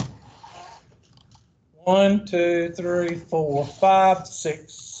 1, 2, 3, 4, 5,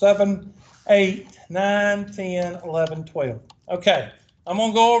 6, 7, 8, 9, 10, 11, 12. Okay, I'm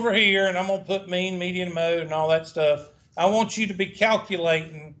going to go over here and I'm going to put mean, median, mode, and all that stuff. I want you to be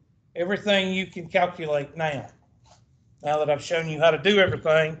calculating everything you can calculate now. Now that I've shown you how to do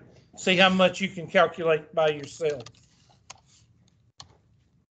everything, see how much you can calculate by yourself.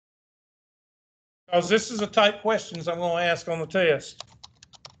 Because this is the type questions I'm going to ask on the test.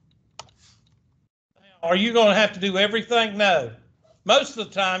 Are you going to have to do everything? No. Most of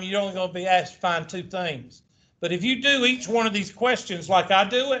the time, you're only going to be asked to find 2 things. But if you do each one of these questions like I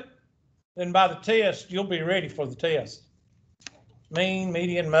do it, then by the test, you'll be ready for the test. Mean,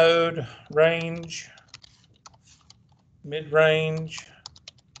 median, mode, range, mid-range,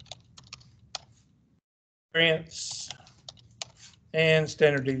 variance, and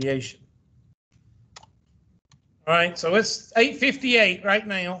standard deviation. All right, so it's 8:58 right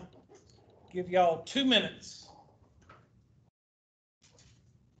now. Give y'all 2 minutes.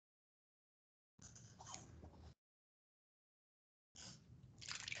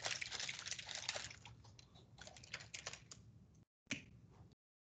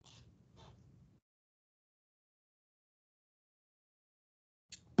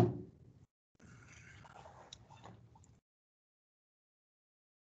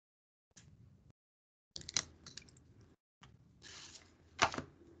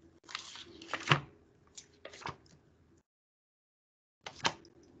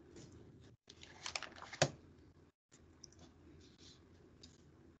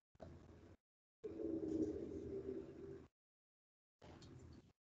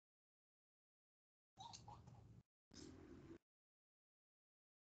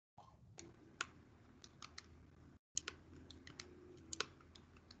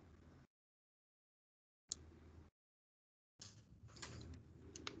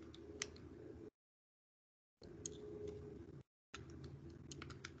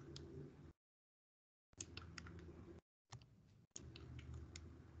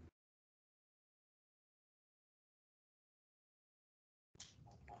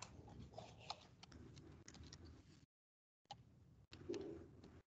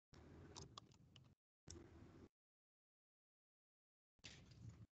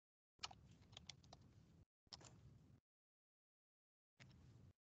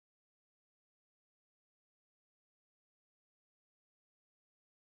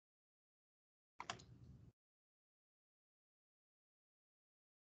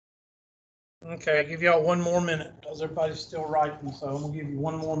 Okay, I'll give y'all 1 more minute because everybody's still writing, so I'm gonna give you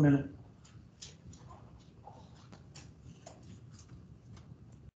 1 more minute.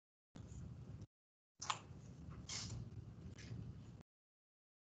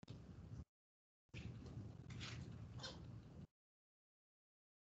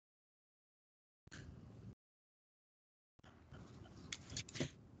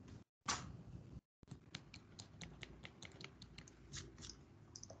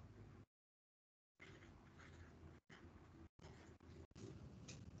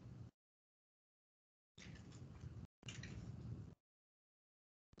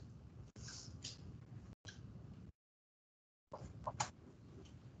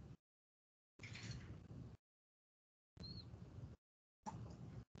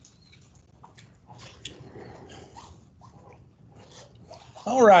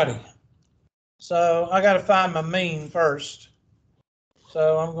 Alrighty. So I got to find my mean first.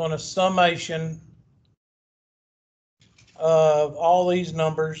 So I'm going to summation of all these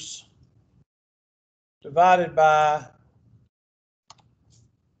numbers divided by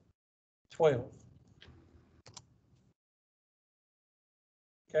 12.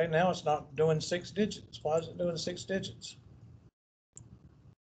 Okay, now it's not doing 6 digits. Why is it doing 6 digits?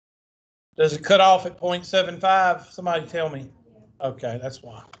 Does it cut off at 0.75? Somebody tell me. Okay, that's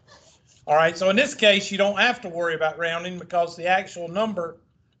why. All right, so in this case, you don't have to worry about rounding because the actual number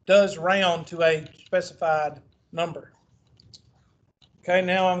does round to a specified number. Okay,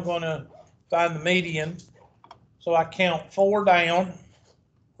 now I'm going to find the median. So I count 4 down.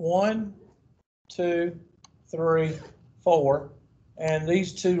 1, 2, 3, 4. And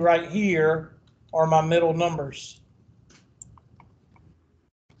these 2 right here are my middle numbers.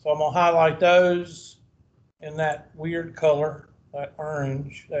 So I'm going to highlight those in that weird color, that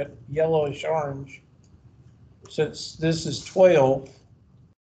orange, that yellowish orange. Since this is 12,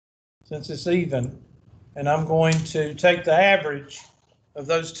 since it's even, and I'm going to take the average of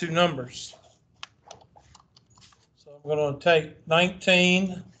those 2 numbers. So I'm going to take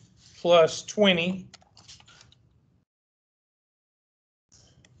 19 plus 20.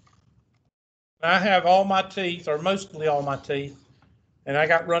 I have all my teeth, or mostly all my teeth, and I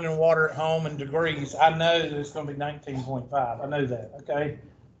got running water at home in degrees. I know that it's going to be 19.5. I know that, okay?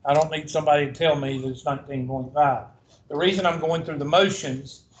 I don't need somebody to tell me that it's 19.5. The reason I'm going through the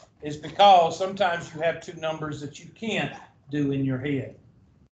motions is because sometimes you have 2 numbers that you can't do in your head,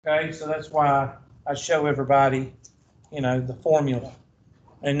 okay? So that's why I show everybody, you know, the formula.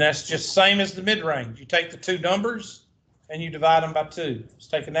 And that's just same as the mid-range. You take the 2 numbers and you divide them by 2. Let's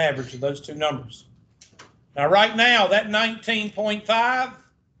take an average of those 2 numbers. Now, right now, that 19.5,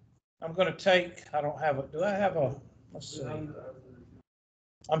 I'm going to take, I don't have a, do I have a, let's see.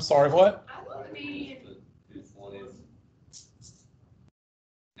 I'm sorry, what? I want the median. 220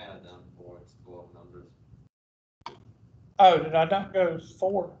 kind of done for it's 12 numbers. Oh, did I not go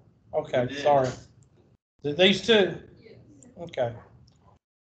 4? Okay, sorry. Did these 2? Yes. Okay.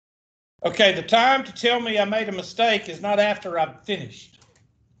 Okay, the time to tell me I made a mistake is not after I've finished.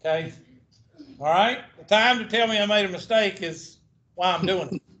 Okay? All right? The time to tell me I made a mistake is why I'm doing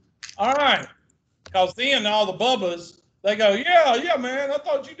it. All right. Because then all the bubbas, they go, yeah, man, I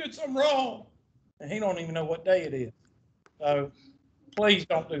thought you did something wrong. And he don't even know what day it is. So please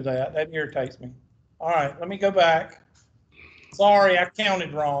don't do that. That irritates me. All right, let me go back. Sorry, I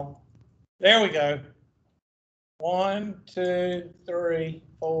counted wrong. There we go. 1, 2, 3,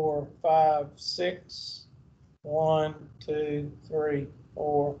 4, 5, 6. 1, 2, 3,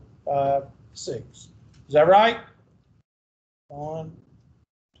 4, 5, 6. Is that right? 1,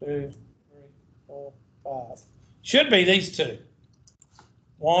 2, 3, 4, 5. Should be these 2.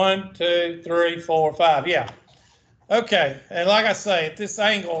 1, 2, 3, 4, 5. Yeah. Okay. And like I say, at this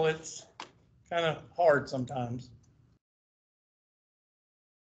angle, it's kind of hard sometimes.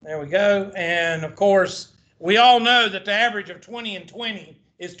 There we go. And of course, we all know that the average of 20 and 20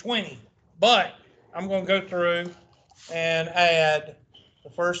 is 20. But I'm going to go through and add the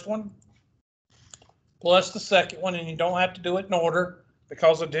first one plus the second one. And you don't have to do it in order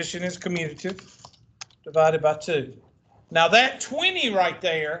because addition is commutative, divided by 2. Now that 20 right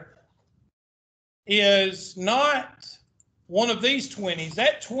there is not one of these 20s.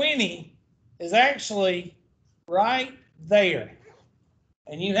 That 20 is actually right there.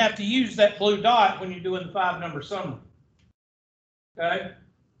 And you have to use that blue dot when you're doing the 5-number summary. Okay?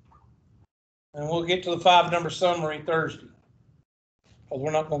 And we'll get to the 5-number summary Thursday. Because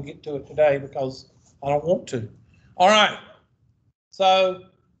we're not going to get to it today because I don't want to. All right. So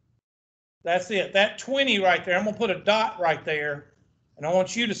that's it. That 20 right there, I'm going to put a dot right there. And I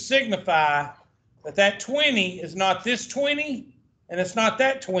want you to signify that that 20 is not this 20 and it's not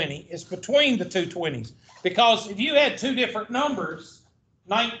that 20. It's between the 2 20s. Because if you had 2 different numbers,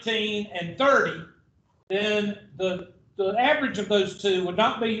 19 and 30, then the average of those 2 would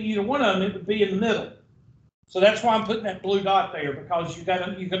not be either one of them. It would be in the middle. So that's why I'm putting that blue dot there, because you're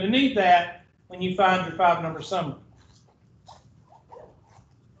going to need that when you find your 5-number summary.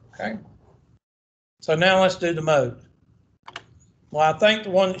 Okay. So now let's do the mode. Well, I think the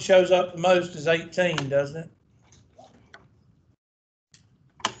one that shows up the most is 18, doesn't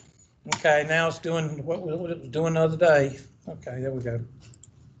it? Okay, now it's doing what it was doing the other day. Okay, there we go.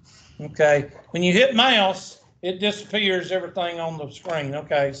 Okay, when you hit mouse, it disappears everything on the screen.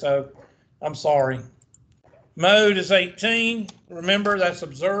 Okay, so I'm sorry. Mode is 18. Remember, that's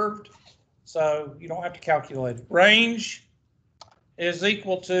observed, so you don't have to calculate it. Range is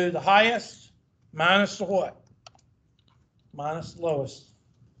equal to the highest minus the what? Minus the lowest.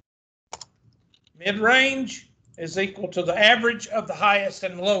 Mid-range is equal to the average of the highest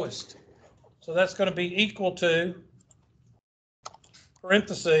and lowest. So that's going to be equal to,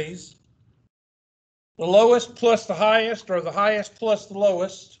 parentheses, the lowest plus the highest, or the highest plus the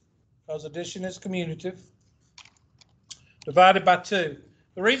lowest, because addition is commutative, divided by 2.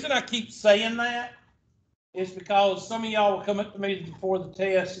 The reason I keep saying that is because some of y'all will come up to me before the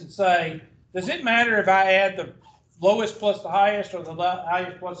test and say, does it matter if I add the lowest plus the highest or the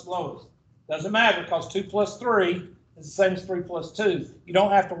highest plus the lowest? Doesn't matter, because 2 plus 3 is the same as 3 plus 2. You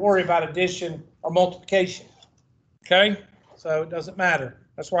don't have to worry about addition or multiplication. Okay? So it doesn't matter.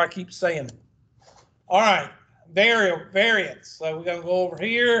 That's why I keep saying it. All right, variance. So we're going to go over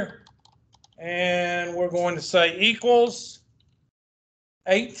here, and we're going to say equals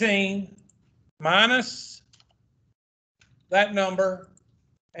 18 minus that number.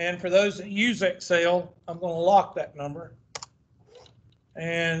 And for those that use Excel, I'm going to lock that number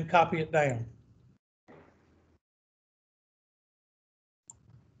and copy it down.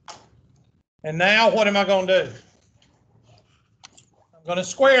 And now what am I going to do? I'm going to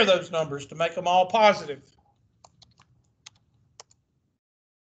square those numbers to make them all positive.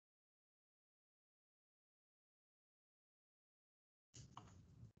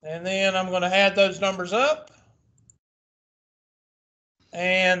 And then I'm going to add those numbers up.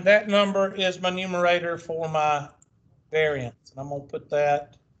 And that number is my numerator for my variance. And I'm going to put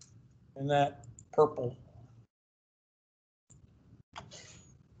that in that purple.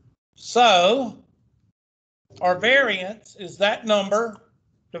 So our variance is that number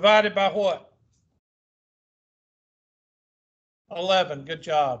divided by what? 11. Good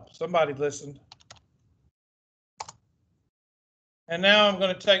job. Somebody listened. And now I'm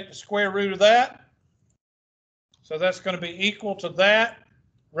going to take the square root of that. So that's going to be equal to that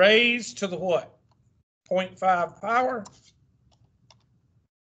raised to the what? 0.5 power.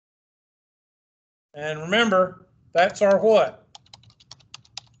 And remember, that's our what?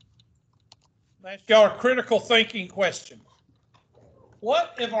 That's our critical thinking question.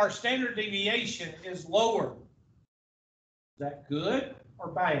 What if our standard deviation is lower? Is that good or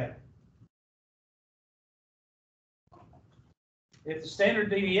bad? If the standard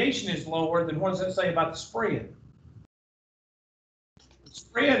deviation is lower, then what does that say about the spread? The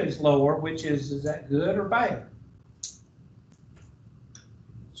spread is lower, which is that good or bad?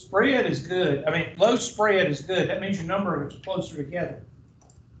 Spread is good. I mean, low spread is good. That means your number is closer together.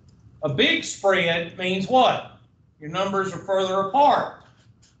 A big spread means what? Your numbers are further apart.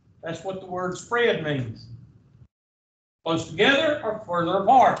 That's what the word spread means. Close together or further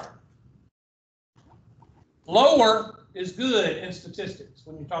apart. Lower is good in statistics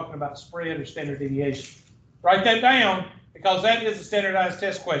when you're talking about spread or standard deviation. Write that down, because that is a standardized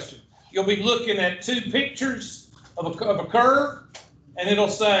test question. You'll be looking at 2 pictures of a curve, and it'll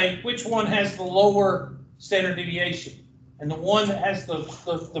say which one has the lower standard deviation. And the one that has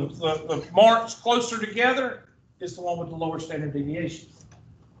the marks closer together is the one with the lower standard deviation.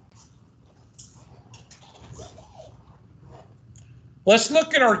 Let's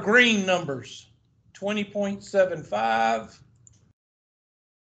look at our green numbers. 20.75,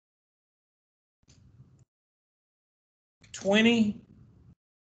 20,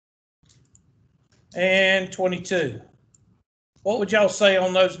 and 22. What would y'all say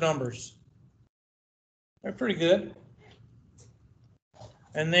on those numbers? They're pretty good.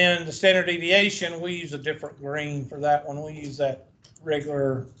 And then the standard deviation, we use a different green for that one. We use that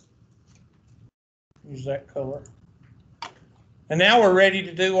regular, use that color. And now we're ready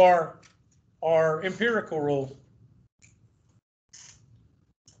to do our empirical rule.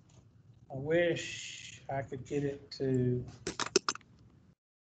 I wish I could get it to.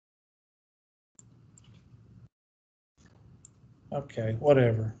 Okay,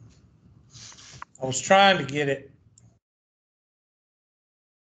 whatever. I was trying to get it.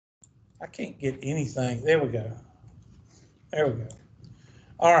 I can't get anything. There we go. There we go.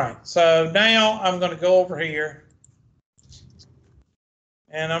 All right, so now I'm going to go over here.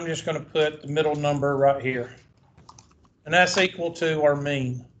 And I'm just going to put the middle number right here. And that's equal to our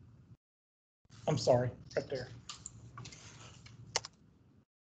mean. I'm sorry, right there.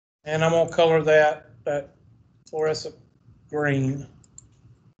 And I'm going to color that fluorescent green.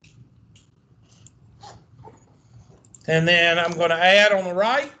 And then I'm going to add on the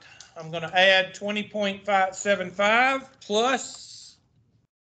right, I'm going to add 20.575 plus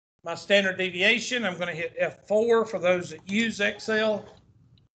my standard deviation. I'm going to hit F4 for those that use Excel.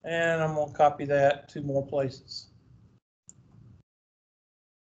 And I'm going to copy that 2 more places.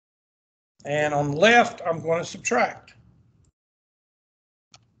 And on the left, I'm going to subtract.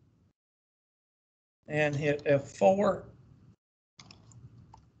 And hit F4.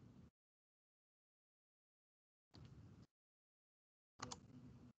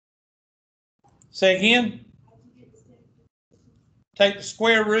 Say again? Take the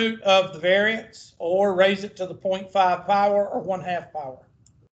square root of the variance or raise it to the 0.5 power or 1/2 power.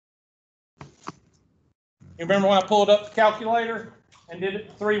 You remember when I pulled up the calculator and did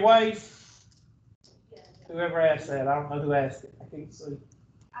it 3 ways? Whoever asked that, I don't know who asked it. I can't see.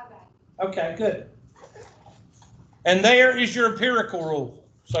 Okay, good. And there is your empirical rule.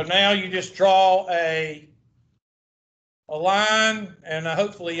 So now you just draw a line, and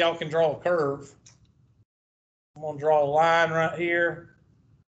hopefully y'all can draw a curve. I'm going to draw a line right here.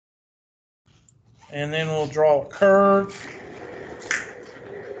 And then we'll draw a curve.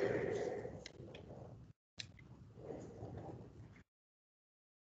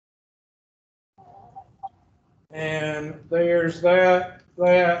 And there's that.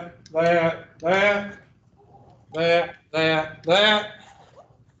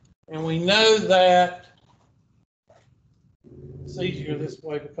 And we know that it's easier this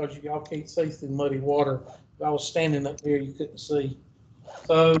way because y'all can't see through muddy water. If I was standing up here, you couldn't see.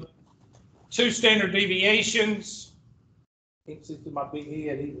 So 2 standard deviations. Can't see through my big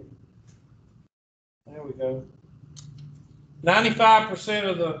head either. There we go. 95%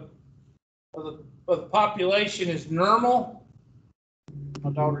 of the population is normal.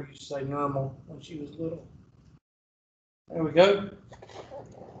 My daughter used to say normal when she was little. There we go.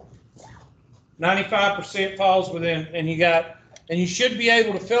 95% falls within, and you should be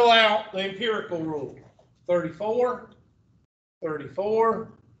able to fill out the empirical rule. 34,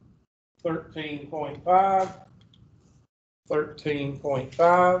 13.5,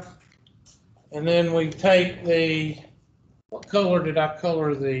 13.5. And then we take what color did I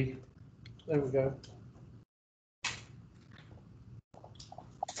color there we go.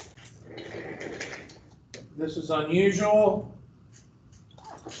 This is unusual.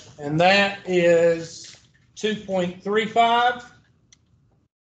 And that is 2.35.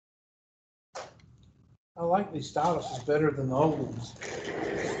 I like these styluses better than the old ones.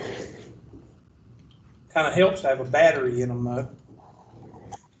 Kind of helps to have a battery in them though.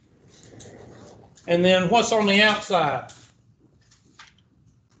 And then what's on the outside?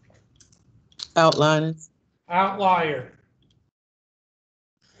 Outliners. Outlier.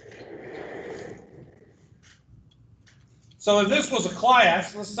 So if this was a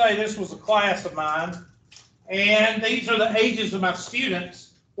class, let's say this was a class of mine, and these are the ages of my students,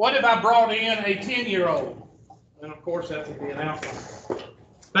 what if I brought in a 10-year-old? And of course that would be an outlier.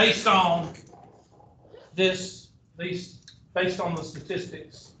 Based on based on the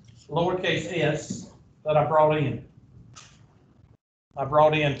statistics, lowercase s, that I brought in. I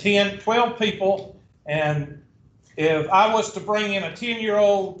brought in 12 people, and if I was to bring in a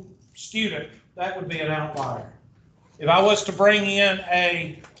 10-year-old student, that would be an outlier. If I was to bring in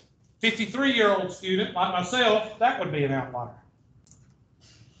a 53-year-old student like myself, that would be an outlier.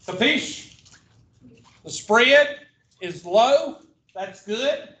 Capiche? The spread is low, that's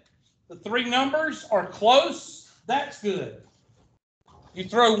good. The 3 numbers are close, that's good. You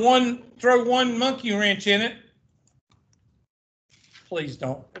throw one monkey wrench in it, please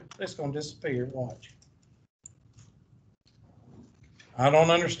don't. It's going to disappear. Watch. I don't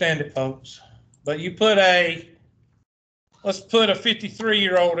understand it, folks. But you put let's put a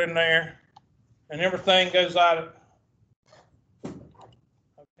 53-year-old in there, and everything goes out of.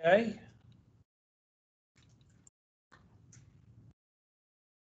 Okay.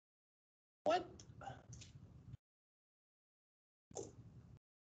 What?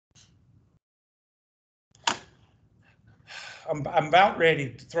 I'm about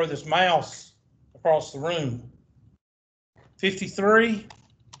ready to throw this mouse across the room. 53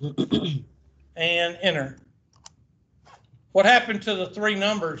 and enter. What happened to the 3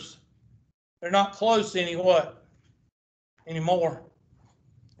 numbers? They're not close anymore.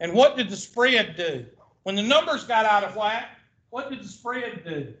 And what did the spread do? When the numbers got out of whack, what did the spread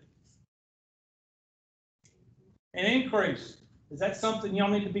do? An increase. Is that something y'all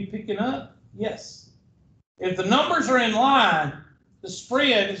need to be picking up? Yes. If the numbers are in line, the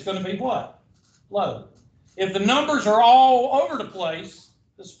spread is going to be what? Low. If the numbers are all over the place,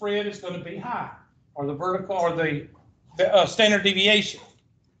 the spread is going to be high, or the vertical, or the standard deviation.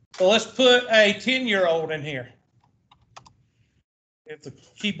 So let's put a 10-year-old in here, if the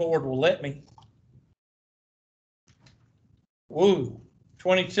keyboard will let me. Woo,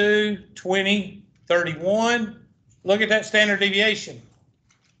 22, 20, 31. Look at that standard deviation.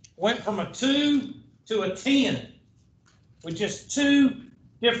 Went from a 2 to a 10 with just 2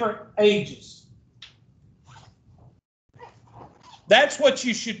 different ages. That's what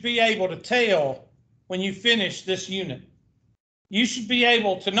you should be able to tell when you finish this unit. You should be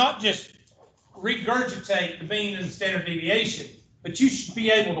able to not just regurgitate the mean and the standard deviation, but you should be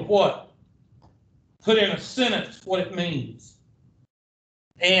able to what? put in a sentence what it means.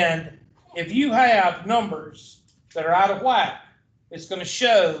 And if you have numbers that are out of whack, it's going to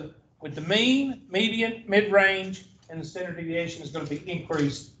show with the mean, median, mid-range, and the standard deviation is going to be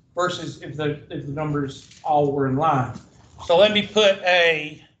increased versus if the numbers all were in line. So let me put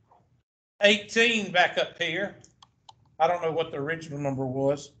a 18 back up here. I don't know what the original number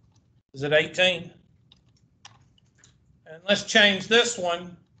was. Is it 18? And let's change this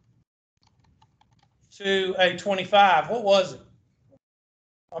one to a 25. What was it?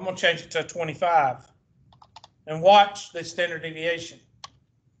 I'm going to change it to a 25. And watch the standard deviation.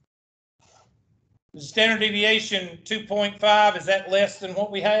 The standard deviation 2.5, is that less than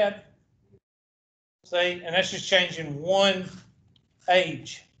what we had? See, and that's just changing one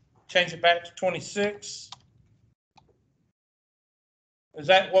age. Change it back to 26. Is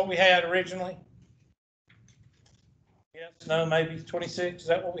that what we had originally? Yes, no, maybe 26. Is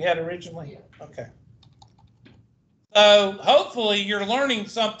that what we had originally? Okay. So hopefully you're learning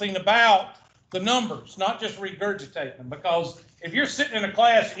something about the numbers, not just regurgitating them. Because if you're sitting in a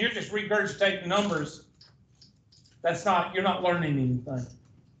class and you're just regurgitating numbers, you're not learning anything.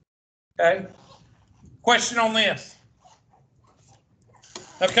 Okay? Question on this.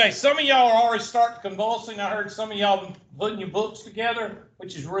 Okay, some of y'all are already starting convulsing. I heard some of y'all putting your books together,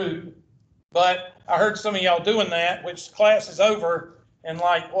 which is rude. But I heard some of y'all doing that, which class is over in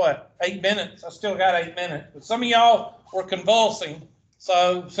like, what, 8 minutes? I still got 8 minutes. But some of y'all were convulsing.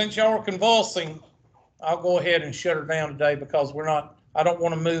 So since y'all were convulsing, I'll go ahead and shut her down today because I don't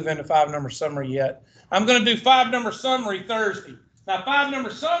want to move into 5-number summary yet. I'm going to do 5-number summary Thursday. Now, 5-number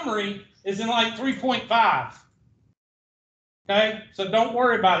summary is in like 3.5. Okay, so don't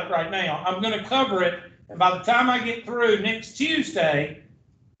worry about it right now. I'm going to cover it, and by the time I get through next Tuesday,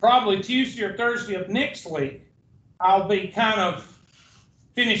 probably Tuesday or Thursday of next week, I'll be kind of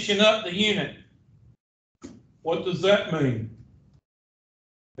finishing up the unit. What does that mean?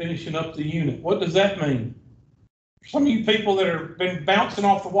 Finishing up the unit. What does that mean? Some of you people that have been bouncing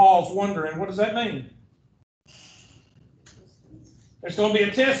off the walls wondering, what does that mean? There's going to be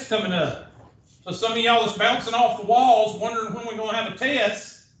a test coming up. So some of y'all that's bouncing off the walls wondering when we're going to have a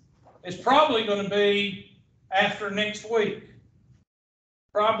test, it's probably going to be after next week.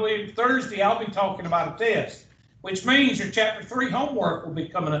 Probably Thursday I'll be talking about a test, which means your chapter 3 homework will be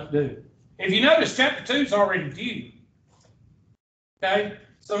coming up due. If you notice, chapter 2 is already due. Okay?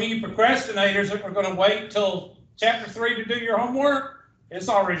 Some of you procrastinators that are going to wait till chapter 3 to do your homework, it's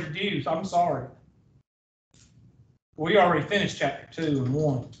already due. So I'm sorry. We already finished chapter 2 and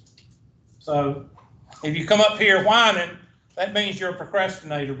 1. So if you come up here whining, that means you're a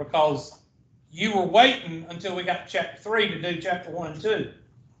procrastinator because you were waiting until we got to chapter 3 to do chapter 1 and 2.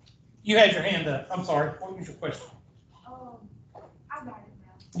 You had your hand up. I'm sorry. What was your question? I got it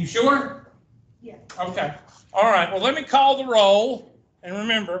now. You sure? Yeah. Okay. All right. Well, let me call the roll. And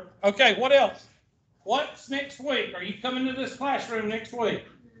remember, okay, what else? What's next week? Are you coming to this classroom next week?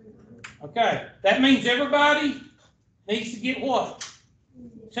 Okay. That means everybody needs to get what?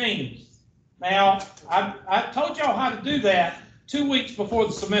 Teams. Now, I told y'all how to do that 2 weeks before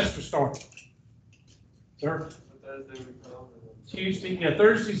the semester started. Sir? Tuesday, yeah,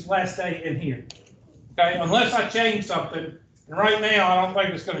 Thursday's the last day in here. Okay, unless I change something, and right now I don't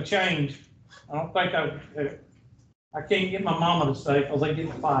think it's going to change. I don't think I can't get my mama to stay because they get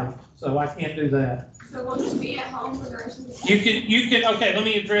to fight, so I can't do that. So we'll just be at home for the rest of the day? You can, okay, let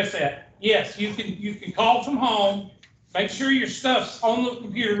me address that. Yes, you can call from home. Make sure your stuff's on the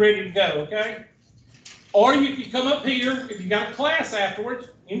computer ready to go, okay? Or you can come up here, if you got a class afterwards,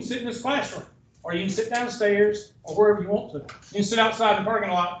 you can sit in this classroom. Or you can sit downstairs, or wherever you want to. You can sit outside in the parking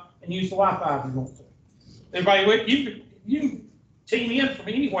lot and use the Wi-Fi if you want to. Everybody, you can team in from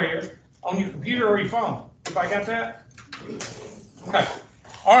anywhere on your computer or your phone. Everybody got that? Okay.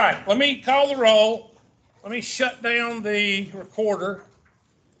 All right, let me call the roll. Let me shut down the recorder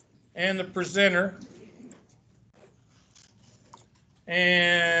and the presenter.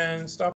 And stop.